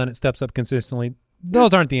never done it, steps up consistently.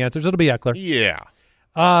 Those aren't the answers. It'll be Eckler. Yeah.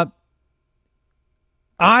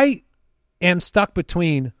 I am stuck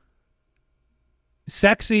between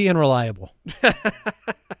sexy and reliable.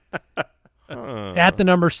 at the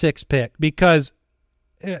number 6 pick because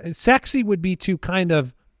sexy would be to kind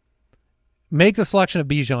of make the selection of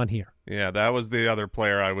Bijan here. Yeah, that was the other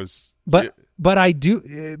player I was. But I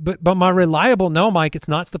do. But my reliable no, Mike. It's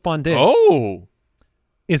not Stephon Diggs. Oh,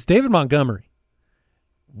 it's David Montgomery.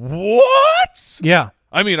 What? Yeah.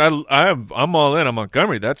 I mean, I'm all in on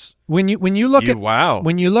Montgomery. That's when you look at wow.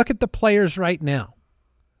 When you look at the players right now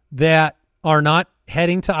that are not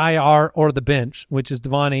heading to IR or the bench, which is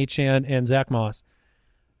Devon Achane and Zach Moss,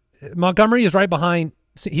 Montgomery is right behind.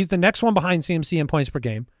 He's the next one behind CMC in points per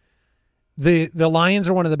game. The Lions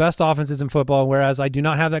are one of the best offenses in football, whereas I do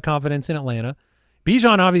not have that confidence in Atlanta.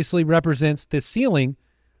 Bijan obviously represents this ceiling,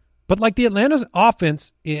 but like the Atlanta's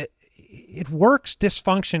offense, it works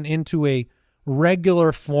dysfunction into a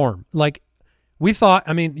regular form. Like we thought,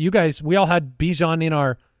 I mean, you guys, we all had Bijan in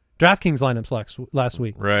our DraftKings lineups last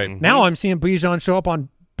week. Right. Mm-hmm. Now I'm seeing Bijan show up on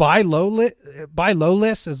buy low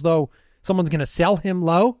lists as though someone's going to sell him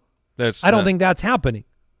low. I don't think that's happening.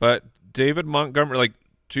 But David Montgomery, like,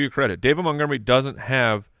 to your credit, David Montgomery doesn't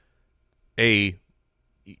have you're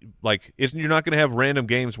not going to have random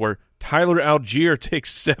games where Tyler Algier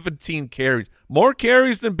takes 17 carries, more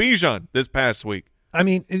carries than Bijan this past week. I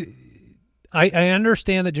mean, I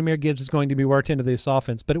understand that Jahmyr Gibbs is going to be worked into this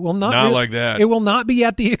offense, but it will not like that. It will not be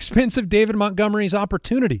at the expense of David Montgomery's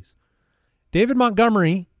opportunities. David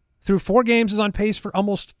Montgomery, through 4 games, is on pace for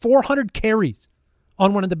almost 400 carries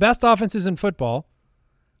on one of the best offenses in football.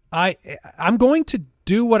 I'm going to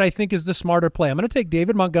do what I think is the smarter play. I'm going to take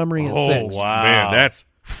David Montgomery at 6. Oh, wow. Man, that's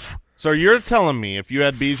So you're telling me if you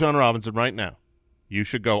had Bijan Robinson right now, you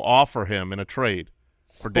should go offer him in a trade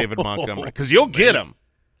for David Montgomery because you'll get him.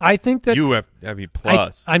 I think that you have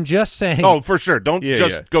plus. I'm just saying. Oh, for sure. Don't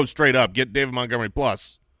go straight up. Get David Montgomery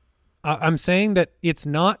plus. I'm saying that it's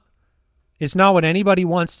not what anybody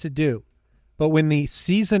wants to do, but when the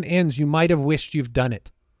season ends, you might have wished you've done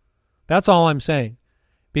it. That's all I'm saying.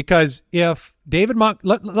 Because if David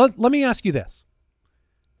let me ask you this.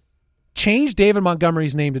 Change David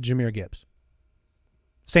Montgomery's name to Jahmyr Gibbs.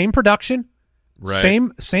 Same production,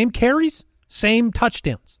 right. Same carries, same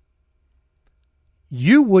touchdowns.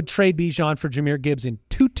 You would trade Bijan for Jahmyr Gibbs in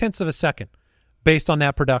 0.2 of a second based on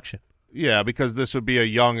that production. Yeah, because this would be a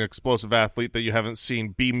young, explosive athlete that you haven't seen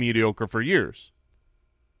be mediocre for years.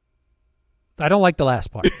 I don't like the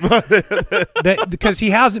last part. Because he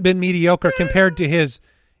hasn't been mediocre compared to his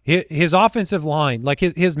offensive line. Like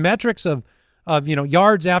his metrics of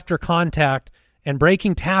yards after contact and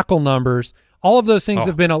breaking tackle numbers, all of those things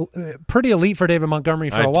have been pretty elite for David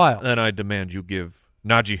Montgomery for a while. And I demand you give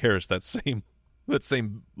Najee Harris that same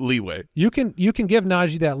leeway. You can give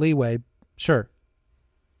Najee that leeway, sure.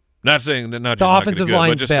 Not saying that Najee's the not offensive good,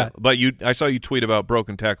 line's bad. But I saw you tweet about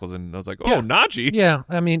broken tackles, and I was like, Najee. Yeah,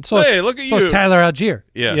 I mean, look at you. Is Tyler Algier.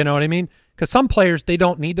 Yeah. You know what I mean? Because some players, they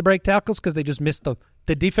don't need to break tackles because they just miss the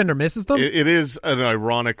defender misses them. It is an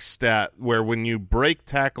ironic stat where when you break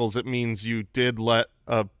tackles, it means you did let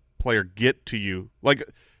a player get to you. Like,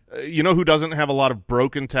 you know who doesn't have a lot of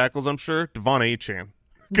broken tackles, I'm sure? Devon Achane.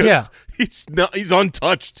 Yeah. He's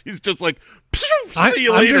untouched. He's just like, see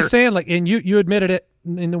you later. I'm just saying, like, and you admitted it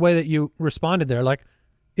in the way that you responded there. Like,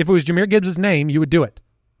 if it was Jahmyr Gibbs' name, you would do it.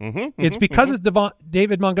 It's because it's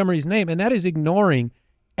David Montgomery's name, and that is ignoring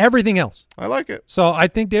everything else. I like it. So I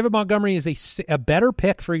think David Montgomery is a better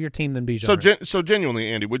pick for your team than Bijan. So genuinely,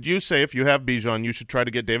 Andy, would you say if you have Bijan, you should try to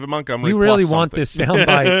get David Montgomery? You really plus want something? this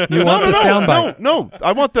soundbite? You want the soundbite? No.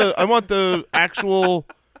 I want the actual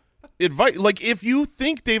advice. Like, if you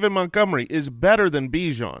think David Montgomery is better than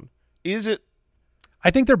Bijan, is it? I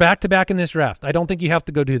think they're back-to-back in this draft. I don't think you have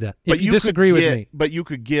to go do that. If you disagree with me. But you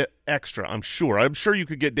could get extra, I'm sure. I'm sure you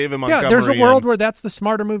could get David Montgomery. Yeah, there's a world where that's the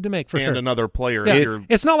smarter move to make, for sure. And another player. Yeah,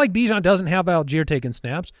 it's not like Bijan doesn't have Algier taking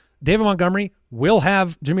snaps. David Montgomery will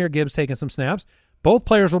have Jahmyr Gibbs taking some snaps. Both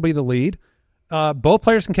players will be the lead. Both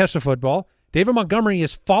players can catch the football. David Montgomery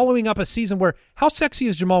is following up a season where – how sexy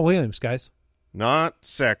is Jamal Williams, guys? Not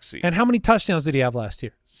sexy. And how many touchdowns did he have last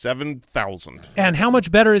year? 7,000. And how much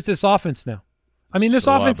better is this offense now? I mean, this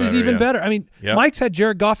offense is even better. I mean, Mike's had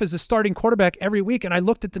Jared Goff as a starting quarterback every week, and I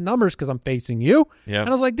looked at the numbers because I'm facing you, and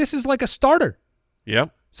I was like, this is like a starter. Yeah.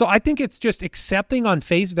 So I think it's just accepting on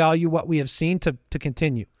face value what we have seen to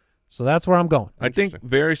continue. So that's where I'm going. I think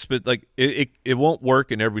it won't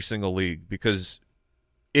work in every single league, because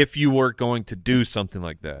if you were going to do something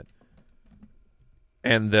like that,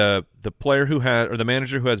 and the player who has, or the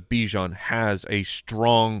manager who has Bijan has a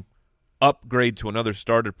strong upgrade to another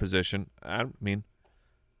starter position, I mean,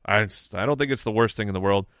 I don't think it's the worst thing in the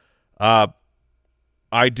world.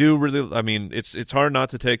 I do really, I mean, it's hard not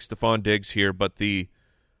to take Stephon Diggs here, but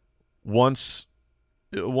once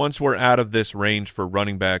once we're out of this range for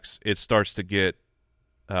running backs, it starts to get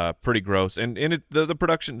pretty gross. And the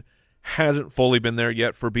production hasn't fully been there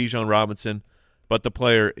yet for Bijan Robinson, but the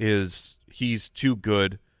player he's too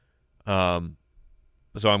good. So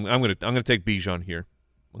I'm gonna take Bijan here.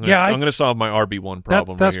 I'm gonna solve my RB1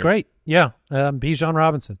 problem. That's right great. Yeah, Bijan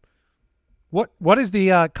Robinson. What is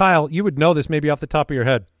the Kyle? You would know this maybe off the top of your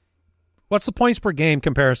head. What's the points per game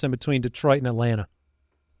comparison between Detroit and Atlanta?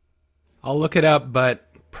 I'll look it up, but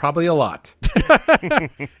probably a lot.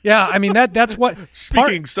 Yeah, I mean that's what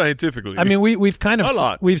speaking scientifically. I mean we've kind of a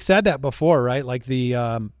lot. We've said that before, right? Like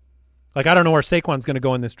like I don't know where Saquon's going to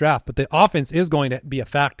go in this draft, but the offense is going to be a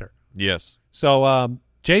factor. Yes. So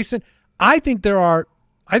Jason, I think there are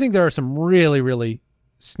some really, really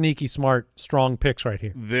sneaky, smart, strong picks right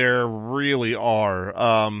here. There really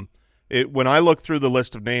are. When I look through the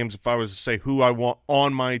list of names, if I was to say who I want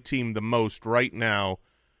on my team the most right now,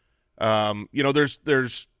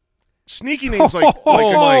 there's sneaky names like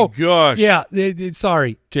my gosh. Yeah,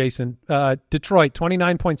 sorry, Jason. Detroit,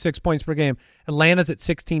 29.6 points per game. Atlanta's at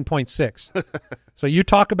 16.6. So you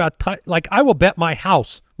talk about I will bet my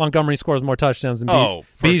house Montgomery scores more touchdowns than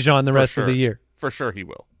Bijan the rest of the year. For sure he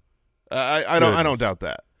will. I don't doubt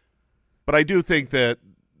that. But I do think that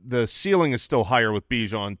the ceiling is still higher with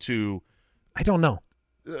Bijan too. I don't know.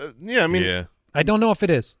 I don't know if it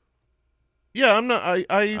is. Yeah, I'm not.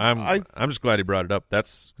 I'm just glad he brought it up.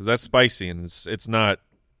 That's because that's spicy and it's not.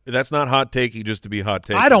 That's not hot takey just to be hot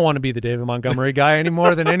take. I don't want to be the David Montgomery guy any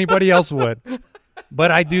more than anybody else would, but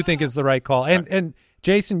I do think it's the right call. And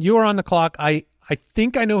Jason, you are on the clock. I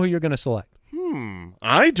think I know who you're going to select.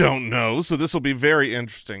 I don't know, so this will be very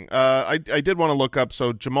interesting. I did want to look up.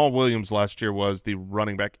 So Jamal Williams last year was the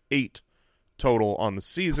running back 8 total on the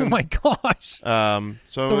season. Oh my gosh!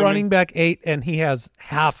 So running back 8, and he has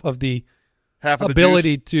half of the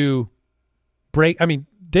ability to break. I mean,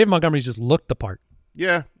 David Montgomery's just looked the part.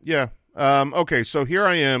 Yeah. Okay, so here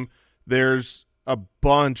I am. There's a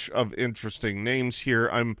bunch of interesting names here.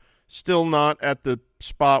 I'm still not at the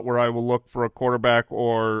spot where I will look for a quarterback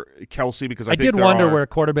or Kelsey because I think did wonder where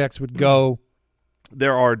quarterbacks would go.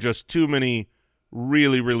 There are just too many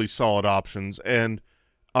really, really solid options, and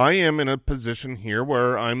I am in a position here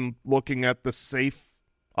where I'm looking at the safe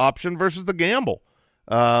option versus the gamble.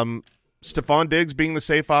 Stephon Diggs being the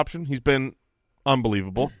safe option, he's been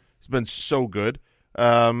unbelievable. He's been so good.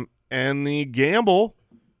 And the gamble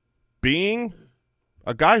being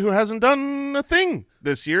a guy who hasn't done a thing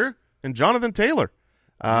this year, and Jonathan Taylor.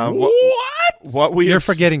 You're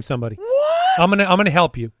forgetting somebody. What? I'm gonna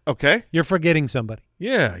help you. Okay. You're forgetting somebody.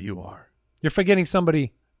 Yeah, you are. You're forgetting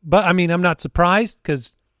somebody. But I mean, I'm not surprised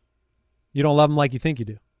because you don't love him like you think you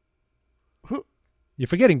do. Who? You're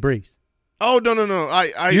forgetting Brees. Oh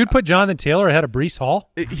no! You'd put Jonathan Taylor ahead of Brees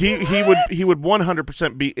Hall. He would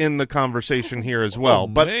 100% be in the conversation here as well.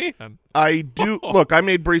 But man. I do look. I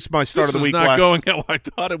made Brees my start of the week. This is not going how I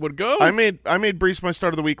thought it would go. I made Brees my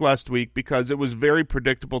start of the week last week because it was very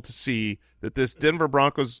predictable to see that this Denver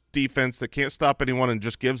Broncos defense that can't stop anyone and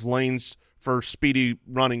just gives lanes for speedy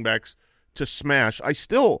running backs to smash. I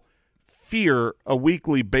still fear a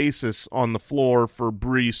weekly basis on the floor for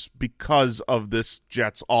Brees because of this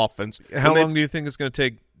Jets offense. How long do you think it's going to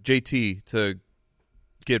take JT to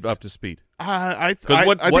get up to speed? I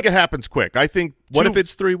think it happens quick. I think. What if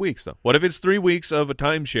it's 3 weeks though? What if it's 3 weeks of a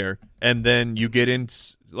timeshare and then you get in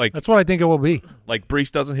That's what I think it will be. Like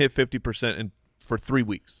Brees doesn't hit 50% for 3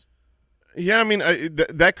 weeks. Yeah, I mean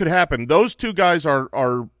that could happen. Those two guys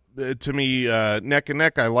are to me neck and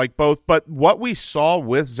neck. I like both, but what we saw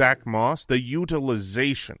with Zach Moss, the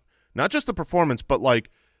utilization, not just the performance, but like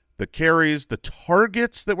the carries, the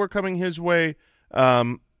targets that were coming his way,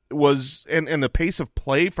 was and the pace of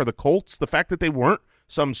play for the Colts, the fact that they weren't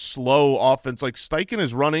some slow offense. Like Steichen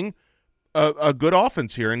is running a good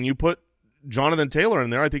offense here, and you put Jonathan Taylor in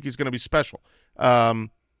there, I think he's going to be special.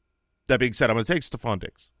 That being said, I'm going to take Stephon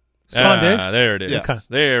Diggs. Stephon Diggs? There it is. Yeah.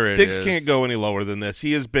 There it Diggs is. can't go any lower than this.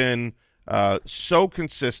 He has been so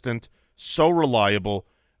consistent, so reliable.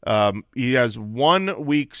 He has 1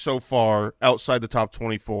 week so far outside the top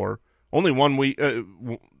 24. Only 1 week.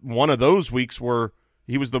 One of those weeks where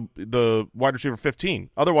he was the wide receiver 15.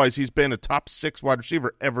 Otherwise, he's been a top 6 wide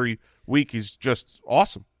receiver every week. He's just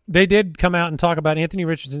awesome. They did come out and talk about Anthony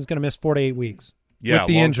Richardson's going to miss 4 to 8 weeks with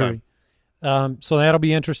the injury. Time. So that'll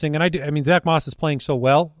be interesting. And I mean, Zach Moss is playing so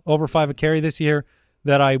well, over 5 a carry this year,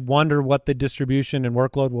 that I wonder what the distribution and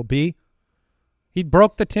workload will be. He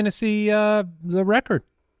broke the Tennessee the record.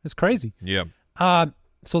 It's crazy. Yeah.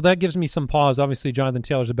 So that gives me some pause. Obviously, Jonathan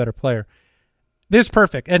Taylor's a better player. This is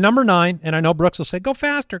perfect. At number 9, and I know Brooks will say, go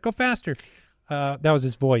faster, go faster. That was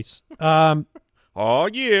his voice. Oh,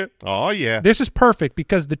 yeah. Oh, yeah. This is perfect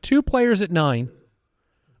because the 2 players at 9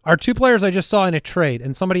 are 2 players I just saw in a trade,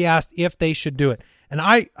 and somebody asked if they should do it. And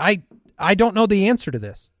I don't know the answer to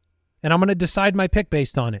this, and I'm going to decide my pick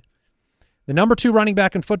based on it. The number 2 running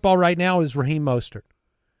back in football right now is Raheem Mostert.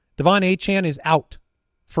 Devon Achane is out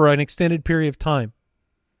for an extended period of time.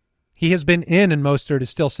 He has been in, and Mostert is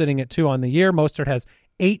still sitting at 2 on the year. Mostert has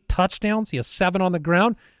 8 touchdowns. He has 7 on the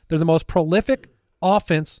ground. They're the most prolific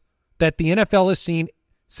offense that the NFL has seen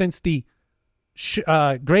since the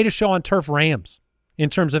greatest show on turf Rams in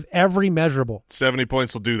terms of every measurable. 70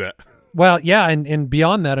 points will do that. Well, yeah, and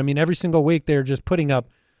beyond that, I mean, every single week they're just putting up,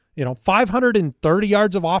 530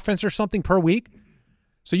 yards of offense or something per week.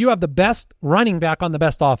 So you have the best running back on the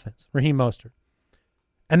best offense, Raheem Mostert.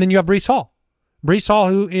 And then you have Breece Hall. Breece Hall,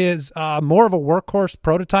 who is more of a workhorse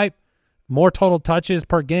prototype, more total touches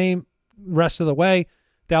per game rest of the way.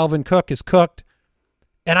 Dalvin Cook is cooked.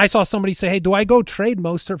 And I saw somebody say, hey, do I go trade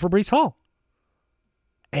Mostert for Breece Hall?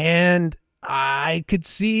 And I could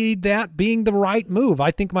see that being the right move.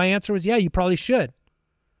 I think my answer was, yeah, you probably should.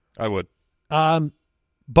 I would.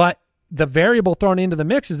 But the variable thrown into the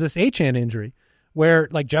mix is this Achane injury, where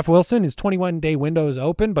like Jeff Wilson, his 21-day window is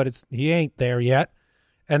open, but he ain't there yet.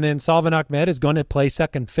 And then Salvon Ahmed is going to play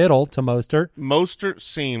second fiddle to Mostert. Mostert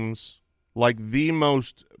seems like the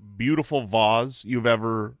most beautiful vase you've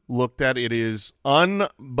ever looked at. It is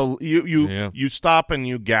unbelievable. You stop and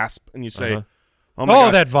you gasp and you say, "Oh my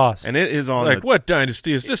gosh." That vase! And it is on what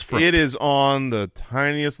dynasty is this from? It is on the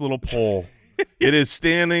tiniest little pole. It is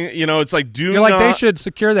standing. It's like they should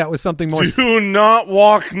secure that with something more. Do not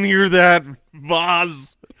walk near that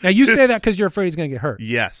vase. Now you say that because you're afraid he's going to get hurt.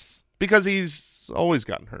 Yes, because he's always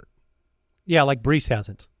gotten hurt. Yeah, like Breece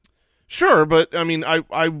hasn't. Sure, but I mean,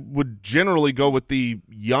 I would generally go with the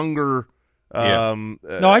younger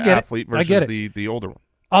athlete versus the older one.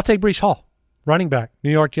 I'll take Breece Hall, running back,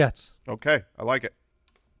 New York Jets. Okay, I like it.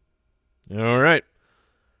 All right.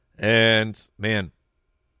 And, man,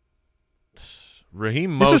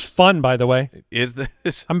 Raheem Mostert. This is fun, by the way. Is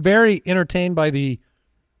this? I'm very entertained by the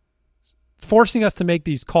forcing us to make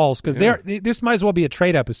these calls because this might as well be a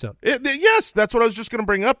trade episode. Yes, that's what I was just going to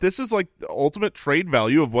bring up. This is like the ultimate trade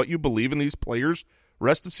value of what you believe in these players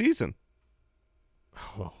rest of season.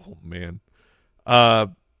 Oh, man.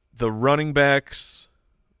 The running backs.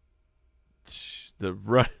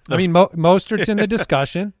 Mostert's in the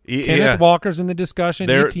discussion. Kenneth Walker's in the discussion.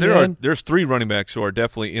 There's 3 running backs who are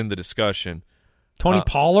definitely in the discussion. Tony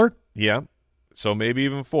Pollard. Yeah, so maybe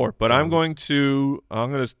even 4. But I'm going to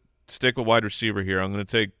stick with wide receiver here. I'm going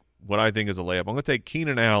to take what I think is a layup. I'm going to take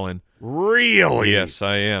Keenan Allen. Really? Yes,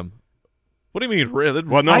 I am. What do you mean, really?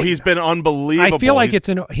 Well, no, he's been unbelievable. I feel like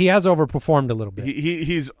he has overperformed a little bit.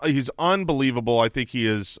 He's unbelievable. I think he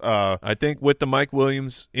is. I think with the Mike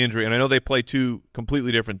Williams injury, and I know they play 2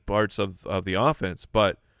 completely different parts of the offense,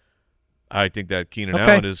 but I think that Keenan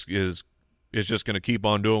Allen is just going to keep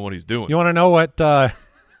on doing what he's doing. You want to know what?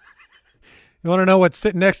 You want to know what's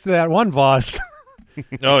sitting next to that one vase?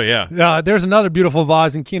 Oh yeah. There's another beautiful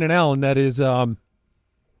vase in Keenan Allen that is.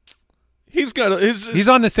 He's got he's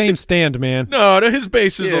on the same stand, man. No, his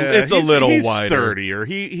base is a little he's wider. Sturdier.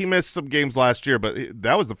 He missed some games last year, but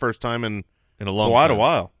that was the first time in a long time. A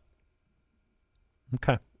while.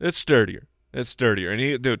 Okay, it's sturdier. And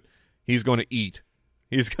he's going to eat.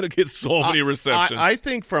 He's going to get so many receptions. I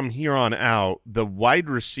think from here on out, the wide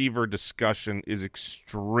receiver discussion is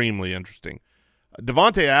extremely interesting.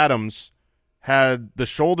 Devontae Adams had the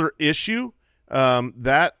shoulder issue.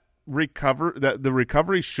 The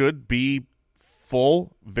recovery should be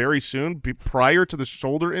full very soon. Prior to the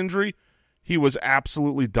shoulder injury, he was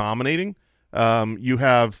absolutely dominating. You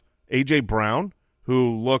have A.J. Brown,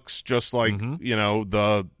 who looks just like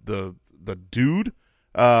the dude.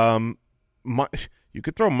 You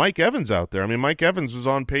could throw Mike Evans out there. I mean, Mike Evans was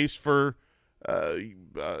on pace for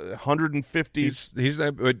 150.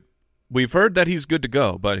 We've heard that he's good to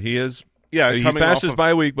go, but he is. Yeah, he passed his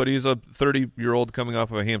bye week, but he's a 30-year-old coming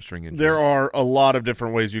off of a hamstring injury. There are a lot of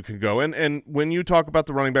different ways you can go, and when you talk about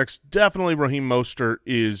the running backs, definitely Raheem Mostert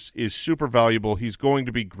is super valuable. He's going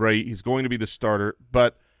to be great. He's going to be the starter,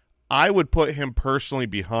 but I would put him personally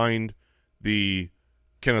behind the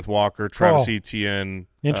Kenneth Walker, Travis Etienne.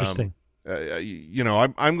 Interesting.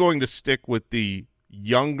 I'm going to stick with the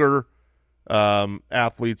younger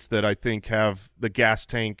athletes that I think have the gas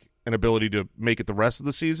tank and ability to make it the rest of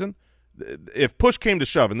the season. If push came to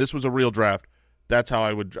shove and this was a real draft, that's how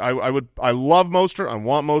I would. I love Mostert. I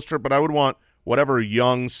want Mostert, but I would want whatever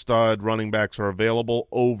young stud running backs are available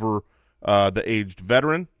over the aged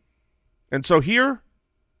veteran. And so here,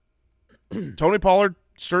 Tony Pollard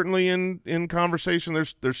certainly in conversation.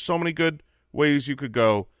 There's so many good ways you could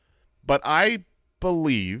go. But I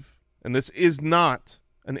believe, and this is not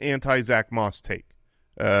an anti-Zach Moss take.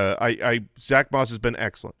 Zach Moss has been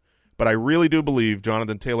excellent, but I really do believe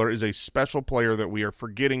Jonathan Taylor is a special player that we are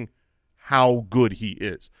forgetting how good he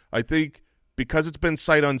is. I think because it's been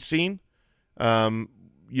sight unseen, we're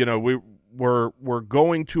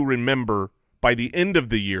going to remember by the end of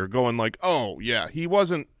the year going like, oh yeah, he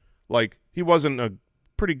wasn't a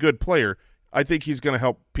pretty good player. I think he's going to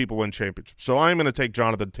help people win championships. So I'm going to take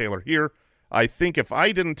Jonathan Taylor here. I think if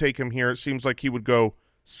I didn't take him here, it seems like he would go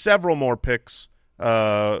several more picks.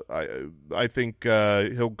 I think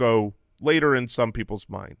he'll go later in some people's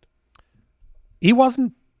mind. He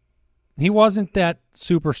wasn't that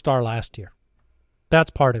superstar last year.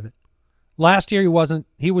 That's part of it. Last year he wasn't.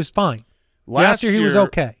 He was fine. Last year he was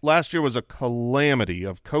okay. Last year was a calamity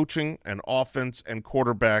of coaching and offense and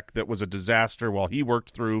quarterback that was a disaster while he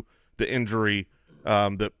worked through the injury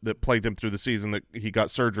that plagued him through the season that he got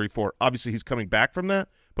surgery for. Obviously he's coming back from that,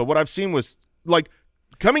 but what I've seen was like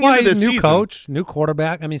coming into this season. New coach, new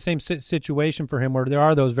quarterback. I mean, same situation for him where there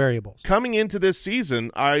are those variables. Coming into this season,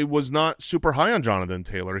 I was not super high on Jonathan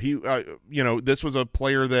Taylor. This was a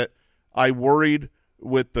player that I worried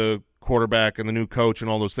with the quarterback and the new coach and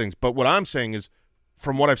all those things. But what I'm saying is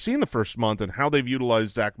from what I've seen the first month and how they've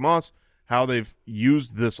utilized Zach Moss, how they've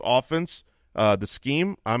used this offense, the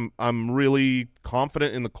scheme, I'm really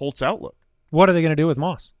confident in the Colts' outlook. What are they going to do with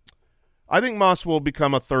Moss? I think Moss will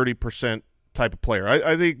become a 30% type of player.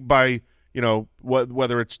 I think by,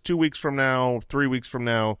 whether it's 2 weeks from now, 3 weeks from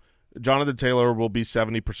now, Jonathan Taylor will be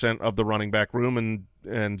 70% of the running back room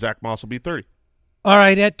and Zach Moss will be 30. All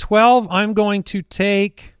right, at 12, I'm going to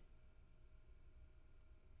take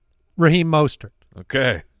Raheem Mostert.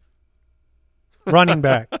 Okay. Running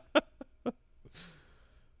back.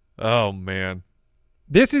 Oh, man.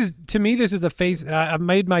 This is a face. I've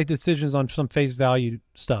made my decisions on some face value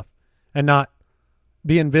stuff and not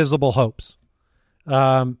the invisible hopes.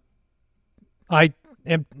 My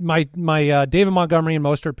David Montgomery and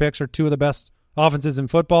Mostert picks are two of the best offenses in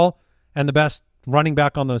football and the best running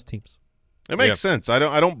back on those teams. It makes sense. I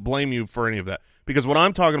don't blame you for any of that because what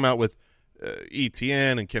I'm talking about with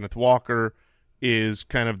ETN and Kenneth Walker is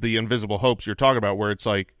kind of the invisible hopes you're talking about, where it's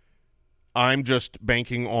like I'm just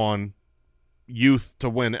banking on youth to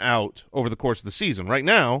win out over the course of the season. Right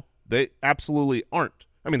now, they absolutely aren't.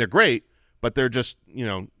 I mean, they're great, but they're just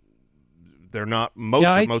they're not.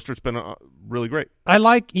 Mostert's been really great. I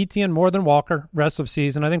like ETN more than Walker rest of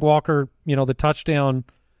season. I think Walker, the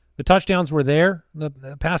touchdowns were there. The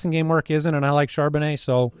passing game work isn't, and I like Charbonnet.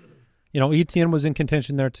 So, ETN was in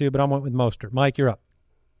contention there too, but I went with Mostert. Mike, you're up.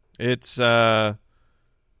 It's Travis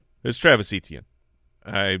Etienne.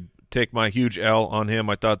 I take my huge L on him.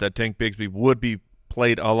 I thought that Tank Bigsby would be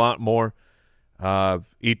played a lot more.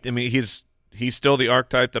 He's still the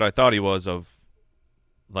archetype that I thought he was of,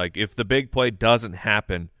 like, if the big play doesn't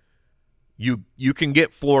happen, you can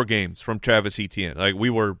get floor games from Travis Etienne. Like, we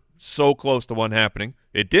were so close to one happening.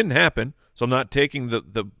 It didn't happen, so I'm not taking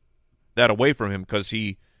that away from him because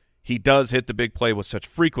he does hit the big play with such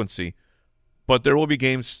frequency. But there will be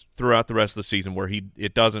games throughout the rest of the season where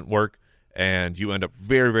it doesn't work, and you end up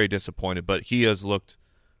very, very disappointed. But he has looked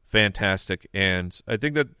fantastic, and I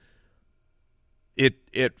think that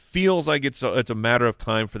it feels like it's a matter of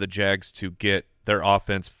time for the Jags to get their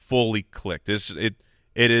offense fully clicked. It's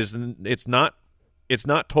not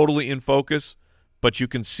totally in focus, but you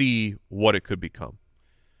can see what it could become.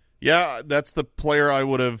 Yeah, that's the player I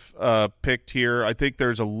would have picked here. I think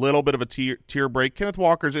there's a little bit of a tier break. Kenneth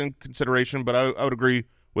Walker's in consideration, but I would agree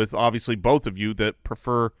with obviously both of you that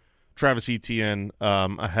prefer Travis Etienne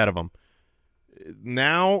ahead of him.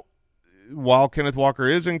 Now, while Kenneth Walker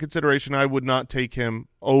is in consideration, I would not take him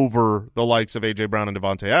over the likes of A.J. Brown and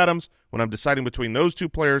Devontae Adams. When I'm deciding between those two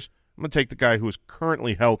players, I'm going to take the guy who is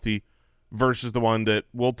currently healthy versus the one that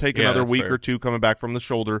will take another week or two coming back from the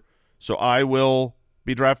shoulder. So I will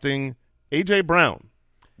be drafting A.J. Brown,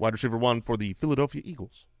 wide receiver 1 for the Philadelphia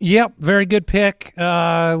Eagles. Yep, very good pick.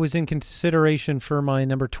 Was in consideration for my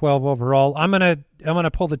number 12 overall. I'm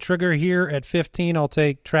gonna pull the trigger here at 15. I'll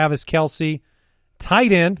take Travis Kelce,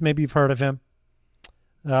 tight end. Maybe you've heard of him.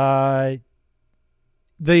 Like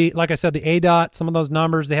I said, the ADOT, some of those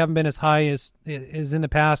numbers, they haven't been as high as in the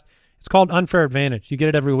past. It's called unfair advantage. You get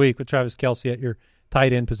it every week with Travis Kelce at your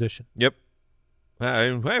tight end position. Yep.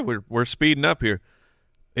 Hey, we're speeding up here.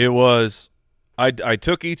 It was I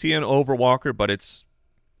took ETN over Walker, but it's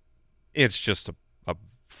just a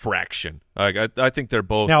fraction. I think they're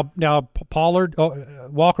both now Pollard,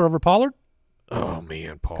 Walker over Pollard. Oh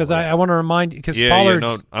man, Pollard. Because I want to remind you, because Pollard.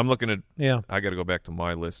 I'm looking at. Yeah, I got to go back to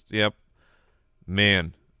my list. Yep,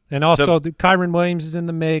 man. And also Kyren Williams is in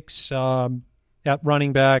the mix at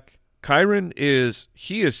running back. Kyren is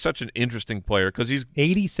such an interesting player because he's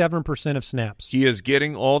 87% of snaps. He is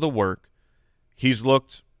getting all the work. He's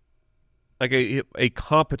looked like a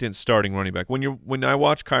competent starting running back. When I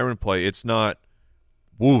watch Kyren play, it's not,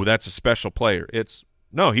 woo, that's a special player. It's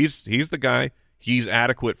no, he's the guy. He's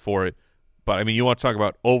adequate for it. But I mean, you want to talk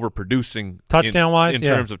about overproducing touchdown wise in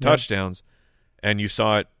terms of touchdowns, and you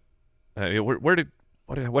saw it.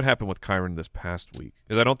 What happened with Kyren this past week?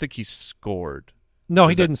 Because I don't think he scored. No,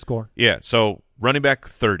 he didn't score. Yeah, so running back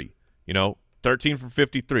 30, 13 for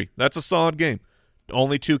 53. That's a solid game.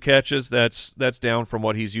 Only 2 catches. That's down from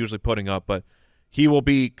what he's usually putting up, but he will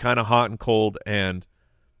be kind of hot and cold and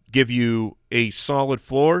give you a solid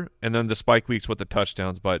floor, and then the spike weeks with the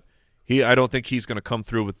touchdowns. But I don't think he's going to come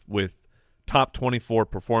through with top 24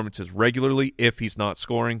 performances regularly if he's not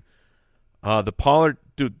scoring. The Pollard,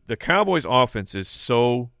 dude, the Cowboys' offense is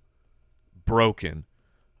so broken.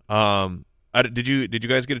 Did you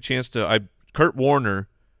guys get a chance to? Kurt Warner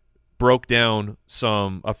broke down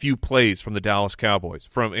a few plays from the Dallas Cowboys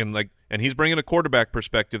and he's bringing a quarterback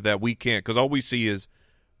perspective that we can't, because all we see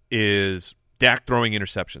is Dak throwing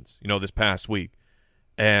interceptions. This past week,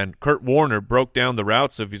 and Kurt Warner broke down the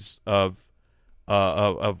routes of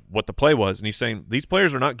what the play was, and he's saying these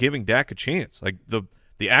players are not giving Dak a chance. Like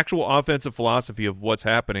the actual offensive philosophy of what's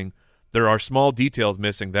happening, there are small details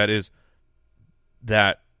missing. That is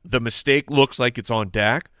that. The mistake looks like it's on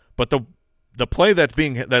Dak, but the play that's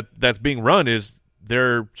being run is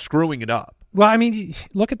they're screwing it up. Well, I mean,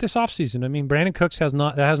 look at this offseason. I mean, Brandon Cooks has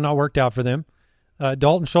not worked out for them.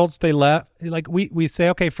 Dalton Schultz, they left. Like we say,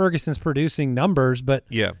 okay, Ferguson's producing numbers, but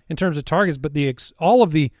yeah, in terms of targets, but all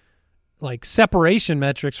of the separation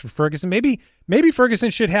metrics for Ferguson, maybe Ferguson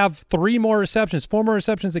should have 4 more receptions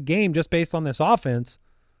a game just based on this offense,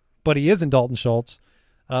 but he isn't Dalton Schultz.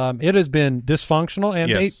 It has been dysfunctional, and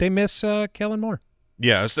yes. they miss Kellen Moore.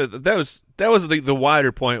 Yeah, so that was the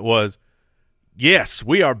wider point was, yes,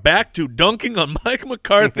 we are back to dunking on Mike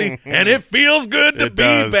McCarthy, and it feels good to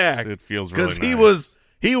be back. It feels really nice. Because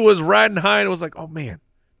he was riding high, and it was like, oh man,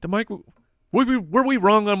 were we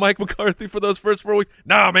wrong on Mike McCarthy for those first 4 weeks?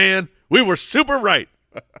 Nah, man, we were super right.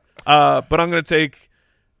 But I'm going to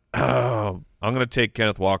take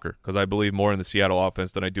Kenneth Walker because I believe more in the Seattle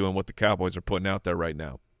offense than I do in what the Cowboys are putting out there right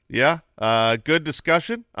now. Yeah, good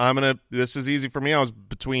discussion. This is easy for me. I was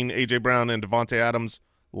between A.J. Brown and Devontae Adams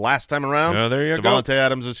last time around. Oh, there you go. Devontae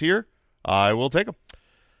Adams is here. I will take him.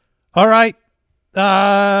 All right.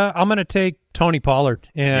 I'm going to take Tony Pollard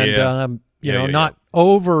and not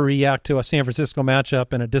overreact to a San Francisco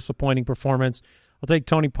matchup and a disappointing performance. I'll take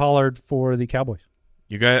Tony Pollard for the Cowboys.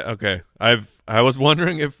 You guys, okay. I was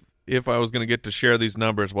wondering if I was going to get to share these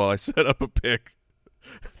numbers while I set up a pick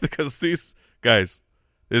because these guys,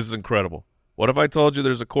 this is incredible. What if I told you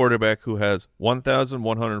there's a quarterback who has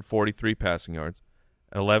 1,143 passing yards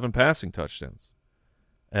and 11 passing touchdowns?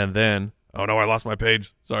 And then, oh no, I lost my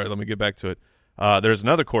page. Sorry, let me get back to it. There's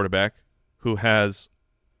another quarterback who has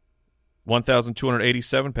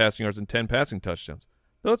 1,287 passing yards and 10 passing touchdowns.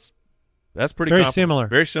 So that's pretty very similar.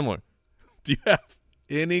 Very similar. Do you have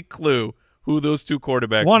any clue who those two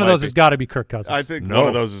quarterbacks One of those be? has got to be Kirk Cousins. I think one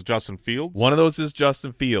of those is Justin Fields. One of those is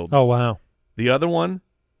Justin Fields. Oh, wow. The other one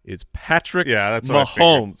is Patrick that's what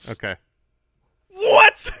Mahomes. Okay.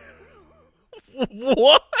 What?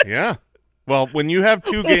 What? Yeah. Well, when you have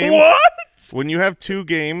 2 games. What? When you have 2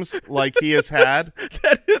 games like he has had.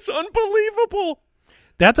 That is unbelievable.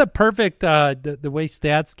 That's a perfect the way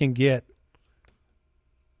stats can get.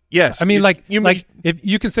 Yes. I mean, if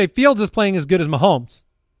you can say Fields is playing as good as Mahomes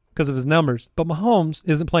because of his numbers, but Mahomes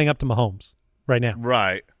isn't playing up to Mahomes right now.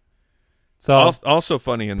 Right. So also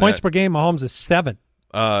funny in points per game, Mahomes is 7.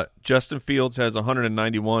 Justin Fields has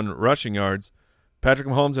 191 rushing yards. Patrick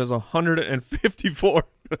Mahomes has 154.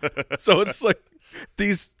 So it's like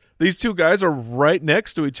these two guys are right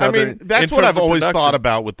next to each other. I mean, that's what I've always thought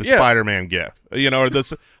about with the Spider-Man gif. Or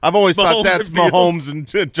this. I've always thought that's Mahomes and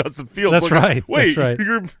Justin Fields. That's right. Wait, that's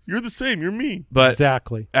right. You're the same. You're me. But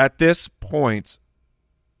exactly. At this point,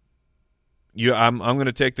 I'm going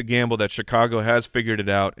to take the gamble that Chicago has figured it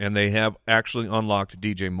out and they have actually unlocked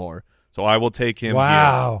DJ Moore. So I will take him.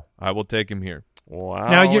 Wow. Here. I will take him here.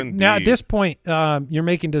 Wow. Now at this point, you're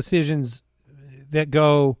making decisions that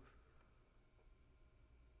go,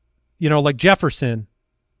 like Jefferson.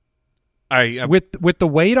 With the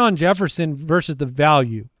weight on Jefferson versus the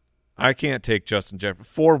value. I can't take Justin Jefferson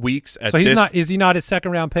 4 weeks. So he's not. Is he not his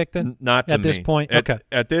second round pick then? Not to at this point. Okay.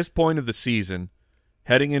 At this point of the season,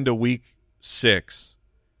 heading into week 6,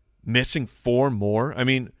 missing 4 more. I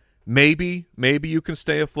mean, maybe you can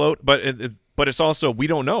stay afloat, but but it's also we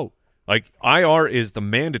don't know. Like IR is the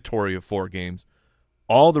mandatory of 4 games.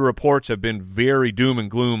 All the reports have been very doom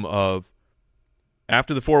and gloom of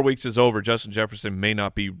after the 4 weeks is over, Justin Jefferson may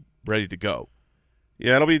not be ready to go.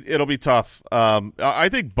 Yeah, it'll be tough. I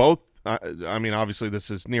think both. I mean, obviously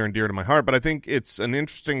this is near and dear to my heart, but I think it's an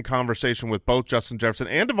interesting conversation with both Justin Jefferson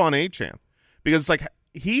and Devon Achane, because it's like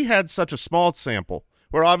he had such a small sample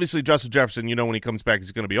where obviously Justin Jefferson, when he comes back,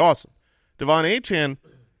 he's going to be awesome. Devon Achane,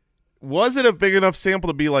 was it a big enough sample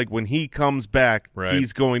to be like when he comes back,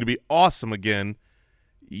 he's going to be awesome again?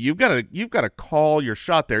 You've got to call your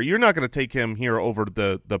shot there. You're not going to take him here over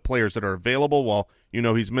the players that are available while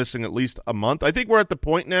he's missing at least a month. I think we're at the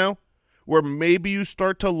point now where maybe you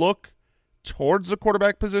start to look towards the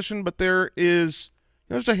quarterback position, but there's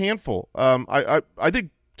a handful. I think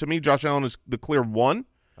to me Josh Allen is the clear one.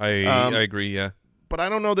 I agree, yeah. But I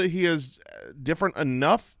don't know that he is different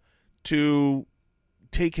enough to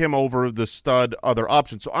take him over the stud other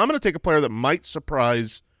options. So I'm going to take a player that might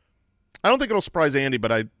surprise. I don't think it'll surprise Andy,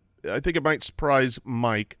 but I think it might surprise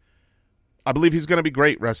Mike. I believe he's going to be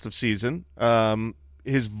great rest of season.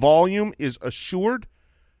 His volume is assured.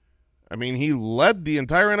 I mean, he led the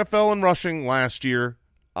entire NFL in rushing last year.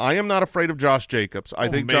 I am not afraid of Josh Jacobs. I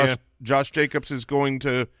think Josh Jacobs is going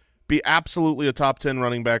to be absolutely a top 10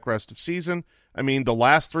 running back rest of season. I mean, the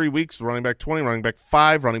last 3 weeks, running back 20, running back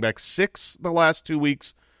 5, running back 6 the last 2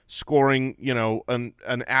 weeks, scoring,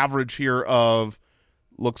 an average here of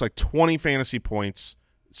looks like 20 fantasy points.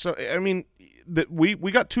 So, I mean, we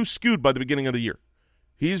got too skewed by the beginning of the year.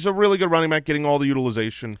 He's a really good running back, getting all the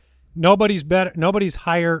utilization. Nobody's better. Nobody's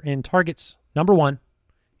higher in targets, number 1,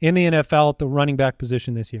 in the NFL at the running back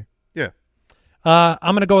position this year. Yeah. I'm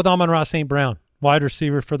going to go with Amon-Ra St. Brown, wide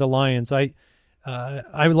receiver for the Lions. I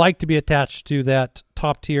like to be attached to that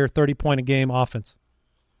top-tier 30-point-a-game offense.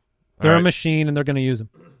 They're a machine, and they're going to use them.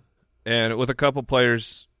 And with a couple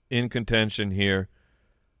players in contention here,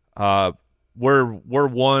 we're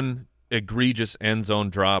one egregious end zone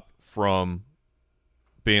drop from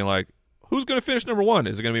being like, who's going to finish number 1?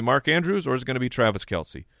 Is it going to be Mark Andrews or is it going to be Travis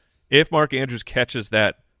Kelce? If Mark Andrews catches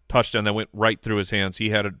that touchdown that went right through his hands, he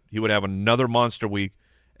would have another monster week,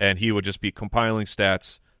 and he would just be compiling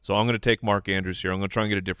stats. So I'm going to take Mark Andrews here. I'm going to try and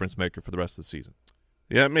get a difference maker for the rest of the season.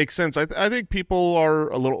 Yeah, it makes sense. I think people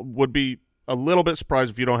would be a little bit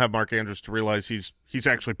surprised if you don't have Mark Andrews to realize he's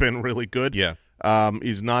actually been really good. Yeah.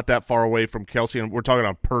 He's not that far away from Kelce, and we're talking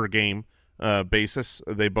on per game basis.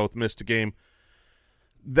 They both missed a game.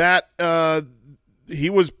 That he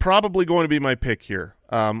was probably going to be my pick here.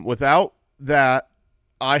 Without that,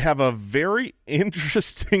 I have a very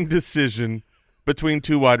interesting decision between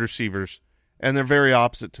 2 wide receivers, and they're very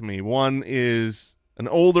opposite to me. One is an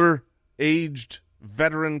older, aged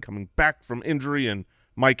veteran coming back from injury, and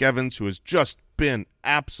Mike Evans, who has just been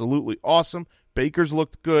absolutely awesome. Baker's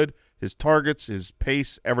looked good. His targets, his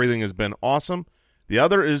pace, everything has been awesome. The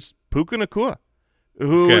other is Puka Nacua,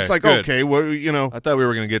 who it's like, good. Okay, well, I thought we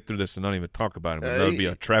were going to get through this and not even talk about him. That would be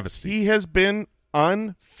a travesty. He has been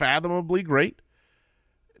unfathomably great.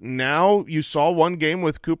 Now you saw one game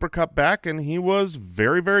with Cooper Kupp back, and he was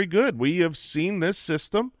very, very good. We have seen this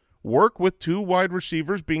system work with 2 wide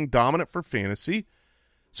receivers being dominant for fantasy.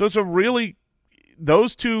 So it's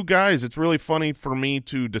those 2 guys, it's really funny for me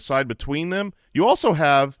to decide between them. You also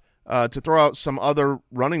have, to throw out some other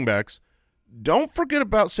running backs, don't forget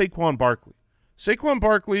about Saquon Barkley. Saquon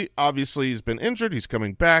Barkley obviously has been injured. He's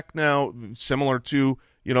coming back now, similar to,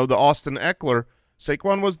 the Austin Eckler.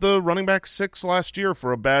 Saquon was the running back 6 last year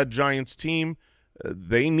for a bad Giants team.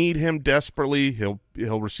 They need him desperately. He'll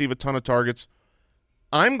receive a ton of targets.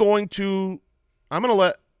 I'm going to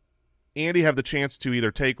let Andy have the chance to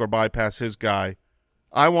either take or bypass his guy.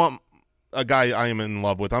 I want a guy I am in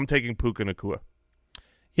love with. I'm taking Puka Nacua.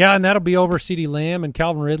 Yeah, and that'll be over CeeDee Lamb and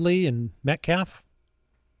Calvin Ridley and Metcalf.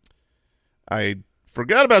 I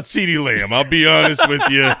forgot about CeeDee Lamb. I'll be honest with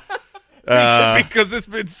you. Because it's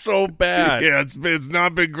been so bad. Yeah, it's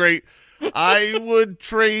not been great. I would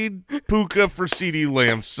trade Puka for CeeDee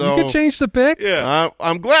Lamb. So you could change the pick. Yeah,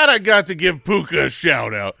 I'm glad I got to give Puka a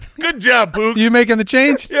shout out. Good job, Puka. You making the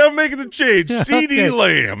change? Yeah, I'm making the change. CeeDee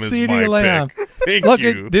Lamb is my Lamb. Pick. Thank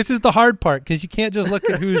you. This is the hard part because you can't just look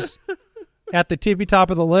at who's at the tippy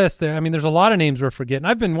top of the list. There, I mean, there's a lot of names we're forgetting.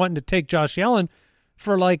 I've been wanting to take Josh Allen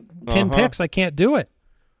for like 10 picks. I can't do it.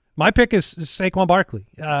 My pick is Saquon Barkley.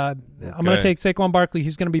 I'm going to take Saquon Barkley.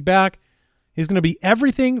 He's going to be back. He's going to be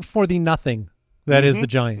everything for the nothing that is the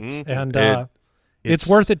Giants. And it's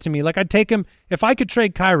worth it to me. Like, I'd take him. If I could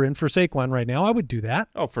trade Kyren for Saquon right now, I would do that.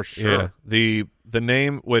 Oh, for sure. Yeah. The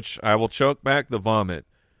name, which I will choke back the vomit,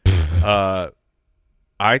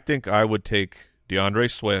 I think I would take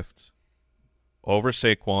DeAndre Swift over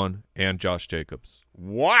Saquon and Josh Jacobs.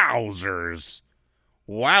 Wowzers.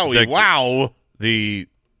 Wowie, wow.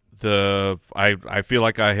 I feel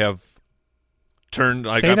like I have turned.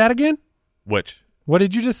 Say that again? Which? What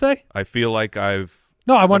did you just say? I feel like I've.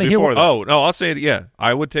 No, I want to hear what. Oh, no, I'll say it. Yeah.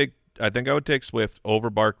 I think I would take Swift over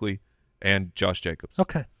Barkley and Josh Jacobs.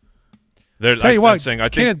 Okay. Tell you what, I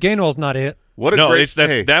think Kenneth Gainwell's not it.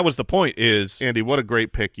 That was the point. Is Andy, what a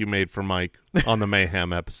great pick you made for Mike on the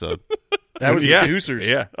Mayhem episode. That was producers.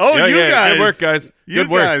 Yeah. Oh, yeah, you guys. Good work, guys. Good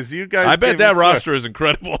work. You guys. I bet that roster is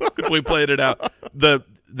incredible if we played it out. The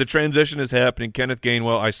transition is happening. Kenneth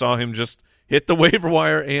Gainwell, I saw him just hit the waiver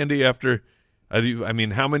wire, Andy, after I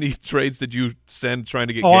mean, how many trades did you send trying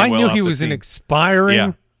to get Gainwell I knew off he the was team? an expiring. Yeah.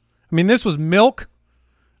 I mean, this was milk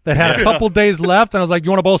that had a couple days left, and I was like,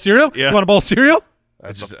 you want a bowl of cereal? Yeah. You want a bowl of cereal?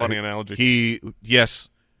 That's a funny analogy.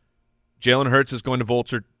 Jalen Hurts is going to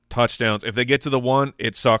vulture touchdowns. If they get to the one,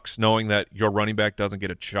 it sucks knowing that your running back doesn't get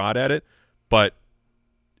a shot at it, but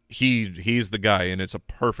he's the guy, and it's a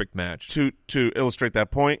perfect match. To illustrate that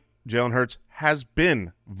point, Jalen Hurts has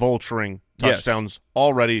been vulturing touchdowns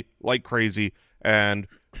already like crazy, and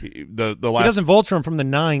the last He doesn't vulture him from the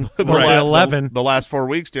 9 or the 11. The last 4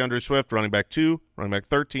 weeks, DeAndre Swift, running back 2, running back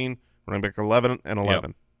 13, running back 11, and 11.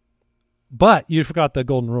 Yep. But you forgot the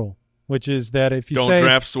golden rule, which is that if you don't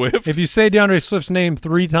draft Swift, if you say DeAndre Swift's name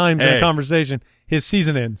 3 times in a conversation, his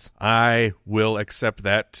season ends. I will accept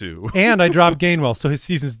that too. And I dropped Gainwell, so his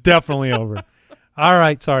season's definitely over. All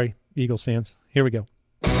right, sorry, Eagles fans. Here we go.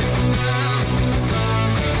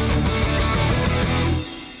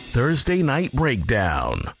 Thursday Night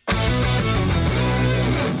Breakdown.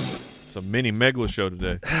 It's a mini Megla show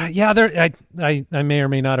today. I may or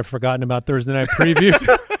may not have forgotten about Thursday Night Preview.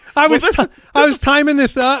 I was timing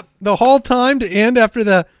this up the whole time to end after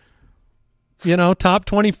the, top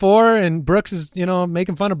 24, and Brooks is,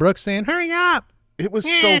 making fun of Brooks saying, hurry up. It was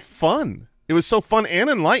so fun. It was so fun and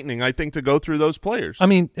enlightening, I think, to go through those players. I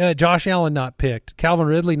mean, Josh Allen not picked. Calvin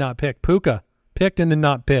Ridley not picked. Puka picked and then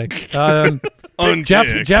not picked.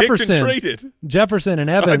 Jefferson. Traded. Jefferson and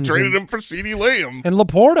Evans. I traded him for CeeDee Lamb. And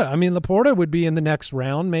Laporta. I mean, Laporta would be in the next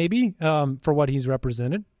round maybe for what he's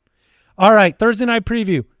represented. All right, Thursday Night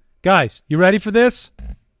Preview. Guys, you ready for this?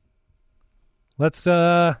 Let's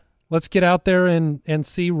get out there and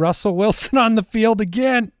see Russell Wilson on the field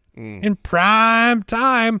again in prime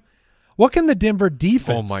time. What can the Denver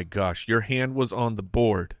defense? Oh my gosh, your hand was on the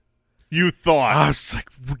board. You thought. I was like,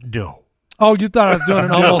 no. Oh, you thought I was doing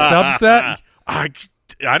an almost upset? I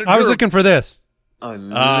was looking for this.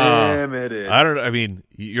 Unlimited. I mean,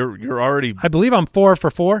 you're already. I believe I'm 4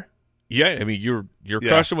 for 4. Yeah, I mean, you're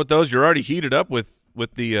crushing with those. You're already heated up with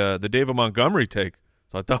the David Montgomery take.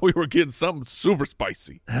 So I thought we were getting something super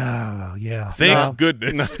spicy. Oh yeah! Thank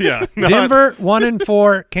goodness. Denver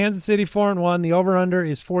 1-4, Kansas City 4-1. The over/under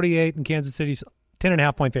is 48, and Kansas City's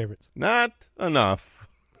 10.5 point favorites. Not enough.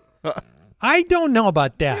 I don't know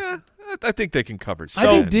about that. Yeah, I think they can cover.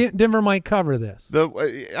 I think Denver might cover this.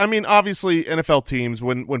 I mean, obviously, NFL teams,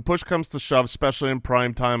 when push comes to shove, especially in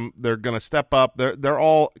prime time, they're going to step up. They're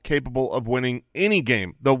all capable of winning any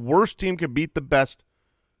game. The worst team can beat the best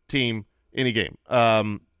team any game.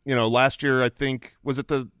 Last year I think was it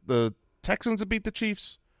the Texans that beat the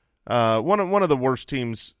Chiefs? One of the worst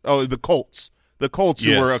teams. Oh, the Colts. The Colts,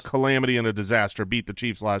 who were a calamity and a disaster, beat the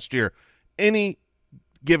Chiefs last year. Any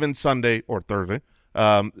given Sunday or Thursday,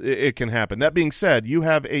 it can happen. That being said, you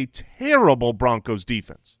have a terrible Broncos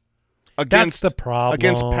defense against That's the problem.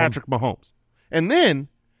 Against Patrick Mahomes, and then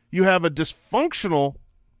you have a dysfunctional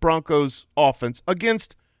Broncos offense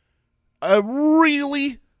against a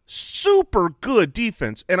really super good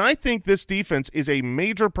defense, and I think this defense is a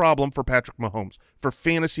major problem for Patrick Mahomes for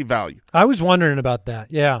fantasy value. I was wondering about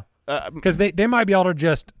that, yeah, because they might be able to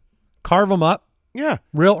just carve them up,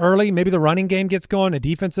 real early. Maybe the running game gets going, a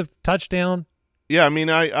defensive touchdown. Yeah, I mean,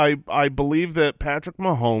 I believe that Patrick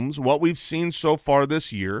Mahomes, what we've seen so far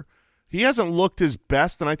this year, he hasn't looked his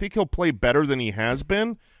best, and I think he'll play better than he has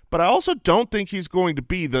been. But I also don't think he's going to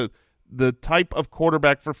be the type of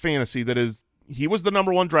quarterback for fantasy that is. He was the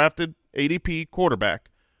number 1 drafted ADP quarterback.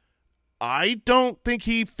 I don't think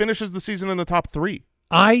he finishes the season in the top 3.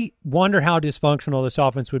 I wonder how dysfunctional this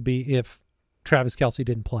offense would be if Travis Kelce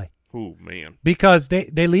didn't play. Oh, man. Because they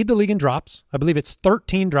lead the league in drops. I believe it's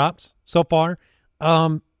 13 drops so far.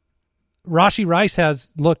 Rashee Rice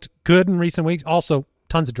has looked good in recent weeks. Also,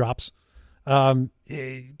 tons of drops.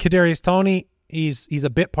 Kadarius Toney, he's a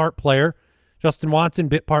bit part player. Justin Watson,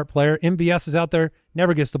 bit part player. MVS is out there,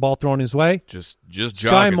 never gets the ball thrown his way. Just Sky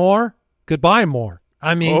jogging. Moore, goodbye Moore.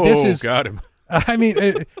 I mean, this is got him. I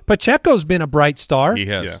mean, Pacheco's been a bright star. He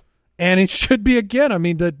has. Yeah. And it should be again. I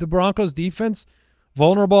mean, the Broncos defense,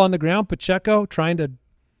 vulnerable on the ground. Pacheco trying to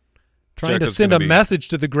send a message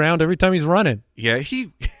to the ground every time he's running. Yeah,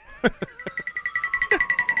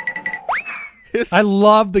 I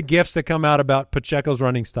love the gifs that come out about Pacheco's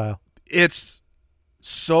running style. It's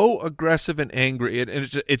so aggressive and angry.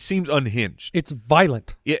 It seems unhinged. It's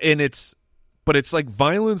violent. Yeah, but it's like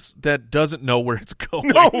violence that doesn't know where it's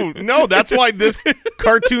going. No, that's why this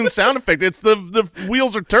cartoon sound effect. It's the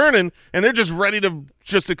wheels are turning and they're just ready to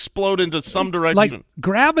just explode into some direction. Like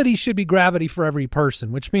gravity should be gravity for every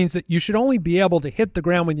person, which means that you should only be able to hit the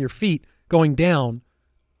ground with your feet going down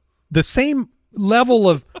the same level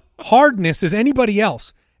of hardness as anybody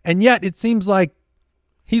else. And yet it seems like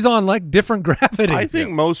he's on like different gravity. I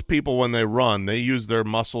think most people, when they run, they use their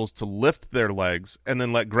muscles to lift their legs and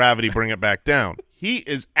then let gravity bring it back down. He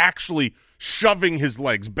is actually shoving his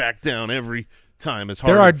legs back down every time as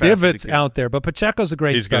hard. There are and fast divots as he can. out there, but Pacheco's a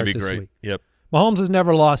great He's start going to be this great. week. Yep. Mahomes has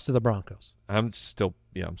never lost to the Broncos. I'm still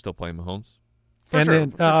playing Mahomes.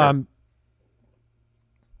 Then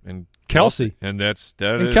And Kelsey. And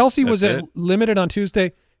Kelsey was limited on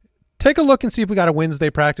Tuesday. Take a look and see if we got a Wednesday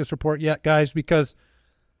practice report yet, guys, because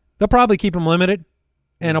they'll probably keep him limited,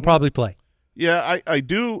 and he'll probably play. Yeah, I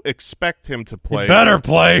do expect him to play. He better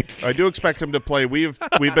play. I do expect him to play. We've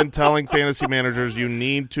been telling fantasy managers you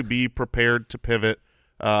need to be prepared to pivot.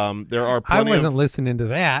 There are I wasn't listening to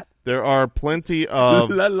that. There are plenty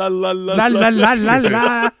of la la la la la la la la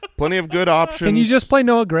la. Plenty of good options. Can you just play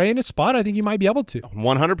Noah Gray in his spot? I think you might be able to.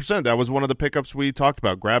 100%. That was one of the pickups we talked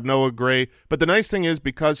about. Grab Noah Gray. But the nice thing is,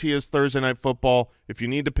 because he is Thursday Night Football, if you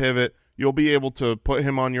need to pivot, you'll be able to put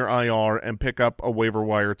him on your IR and pick up a waiver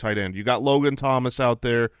wire tight end. You got Logan Thomas out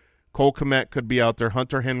there. Cole Kmet could be out there.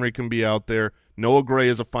 Hunter Henry can be out there. Noah Gray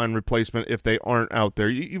is a fine replacement if they aren't out there.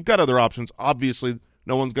 You've got other options. Obviously,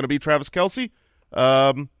 no one's going to be Travis Kelce.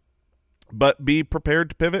 But be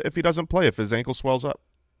prepared to pivot if he doesn't play, if his ankle swells up.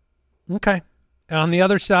 Okay. On the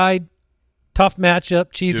other side, tough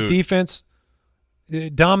matchup. Chiefs defense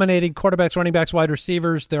dominating quarterbacks, running backs, wide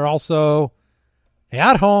receivers. They're also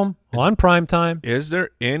at home on prime time. Is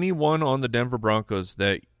there anyone on the Denver Broncos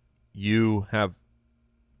that you have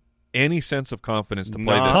any sense of confidence to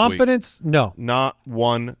play this week? Confidence? No. Not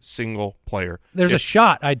one single player. There's a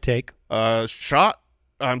shot I'd take. Shot?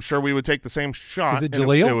 I'm sure we would take the same shot. Is it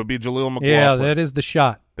Jaleel? It would be Jaleel McLaughlin. Yeah, that is the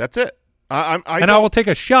shot. That's it. I will take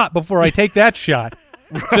a shot before I take that shot,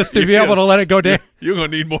 just to be able to let it go down. You're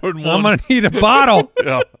going to need more than one. I'm going to need a bottle.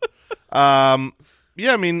 Yeah.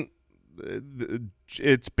 I mean,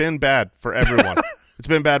 it's been bad for everyone. It's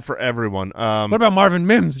been bad for everyone. What about Marvin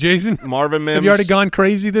Mims, Jason? Marvin Mims. Have you already gone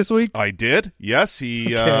crazy this week? I did. Yes, he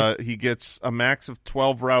gets a max of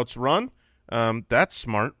 12 routes run. That's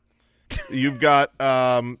smart. You've got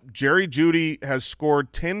Jerry Jeudy has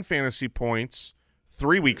scored 10 fantasy points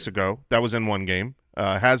 3 weeks ago. That was in one game.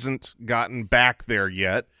 Hasn't gotten back there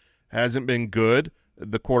yet. Hasn't been good.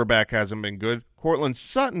 The quarterback hasn't been good. Courtland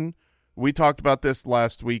Sutton, we talked about this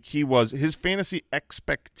last week. His fantasy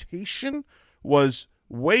expectation was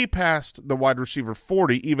way past the wide receiver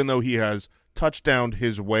 40, even though he has touchdowned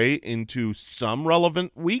his way into some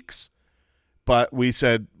relevant weeks. But we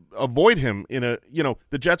said, avoid him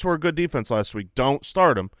the Jets were a good defense last week. Don't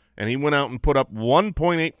start him. And he went out and put up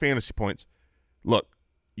 1.8 fantasy points. Look,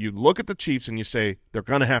 you look at the Chiefs and you say they're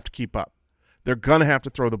going to have to keep up. They're going to have to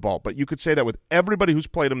throw the ball. But you could say that with everybody who's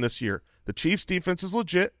played them this year. The Chiefs defense is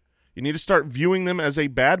legit. You need to start viewing them as a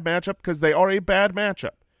bad matchup because they are a bad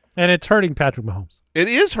matchup. And it's hurting Patrick Mahomes. It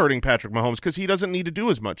is hurting Patrick Mahomes because he doesn't need to do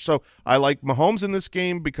as much. So I like Mahomes in this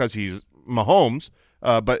game because he's Mahomes.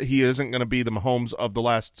 But he isn't going to be the Mahomes of the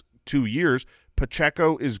last 2 years.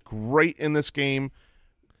 Pacheco is great in this game.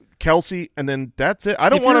 Kelsey, and then that's it. I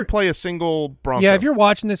don't want to play a single Bronco. Yeah, if you're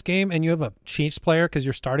watching this game and you have a Chiefs player because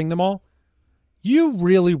you're starting them all, you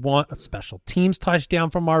really want a special teams touchdown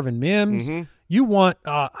from Marvin Mims. Mm-hmm. You want,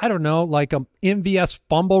 like a MVS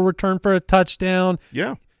fumble return for a touchdown.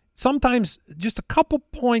 Yeah. Sometimes just a couple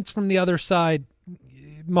points from the other side,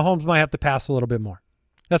 Mahomes might have to pass a little bit more.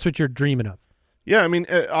 That's what you're dreaming of. Yeah, I mean,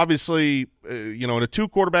 obviously, in a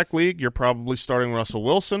 2-quarterback league, you're probably starting Russell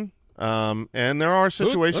Wilson, and there are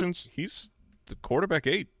situations. Look, he's the quarterback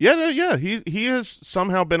 8. Yeah. He has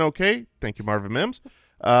somehow been okay. Thank you, Marvin Mims.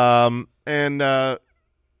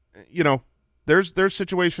 There's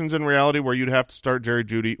situations in reality where you'd have to start Jerry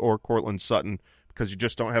Jeudy or Courtland Sutton because you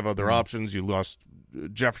just don't have other options. You lost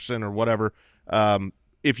Jefferson or whatever.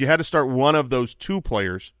 If you had to start one of those 2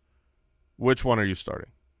 players, which one are you starting?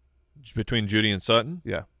 Between Jeudy and Sutton?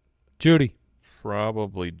 Yeah. Jeudy.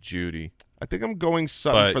 Probably Jeudy. I think I'm going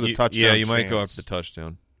Sutton for the touchdown. Yeah, you might go after the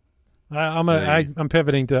touchdown. I'm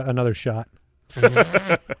pivoting to another shot.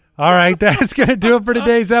 All right, that's going to do it for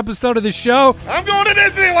today's episode of the show. I'm going to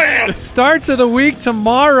Disneyland. Starts of the week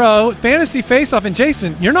tomorrow. Fantasy Face-Off. And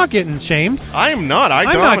Jason, you're not getting shamed. I am not.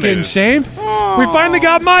 I'm not getting shamed. Oh. We finally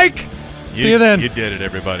got Mike. See you then. You did it,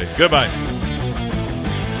 everybody. Goodbye.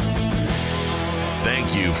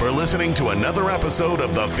 Thank you for listening to another episode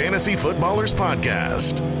of the Fantasy Footballers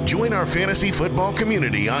Podcast. Join our fantasy football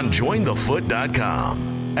community on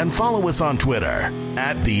jointhefoot.com and follow us on Twitter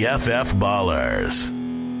 @TheFFBallers.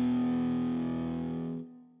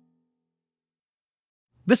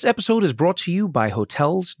 This episode is brought to you by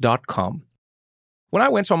Hotels.com. When I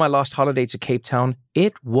went on my last holiday to Cape Town,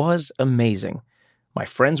 it was amazing. My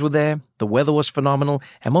friends were there, the weather was phenomenal,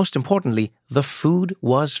 and most importantly, the food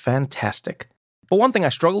was fantastic. But one thing I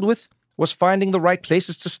struggled with was finding the right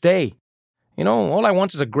places to stay. You know, all I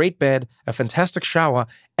want is a great bed, a fantastic shower,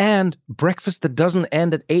 and breakfast that doesn't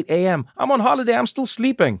end at 8 a.m. I'm on holiday, I'm still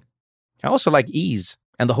sleeping. I also like ease,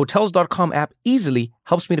 and the Hotels.com app easily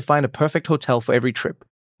helps me to find a perfect hotel for every trip.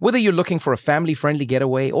 Whether you're looking for a family-friendly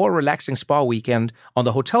getaway or a relaxing spa weekend, on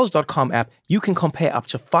the Hotels.com app, you can compare up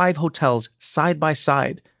to 5 hotels side by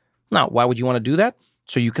side. Now, why would you want to do that?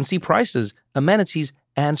 So you can see prices, amenities,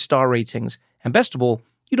 and star ratings. And best of all,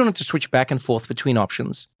 you don't have to switch back and forth between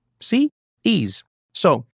options. See? Ease.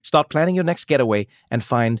 So, start planning your next getaway and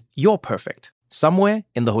find your perfect somewhere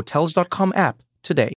in the Hotels.com app today.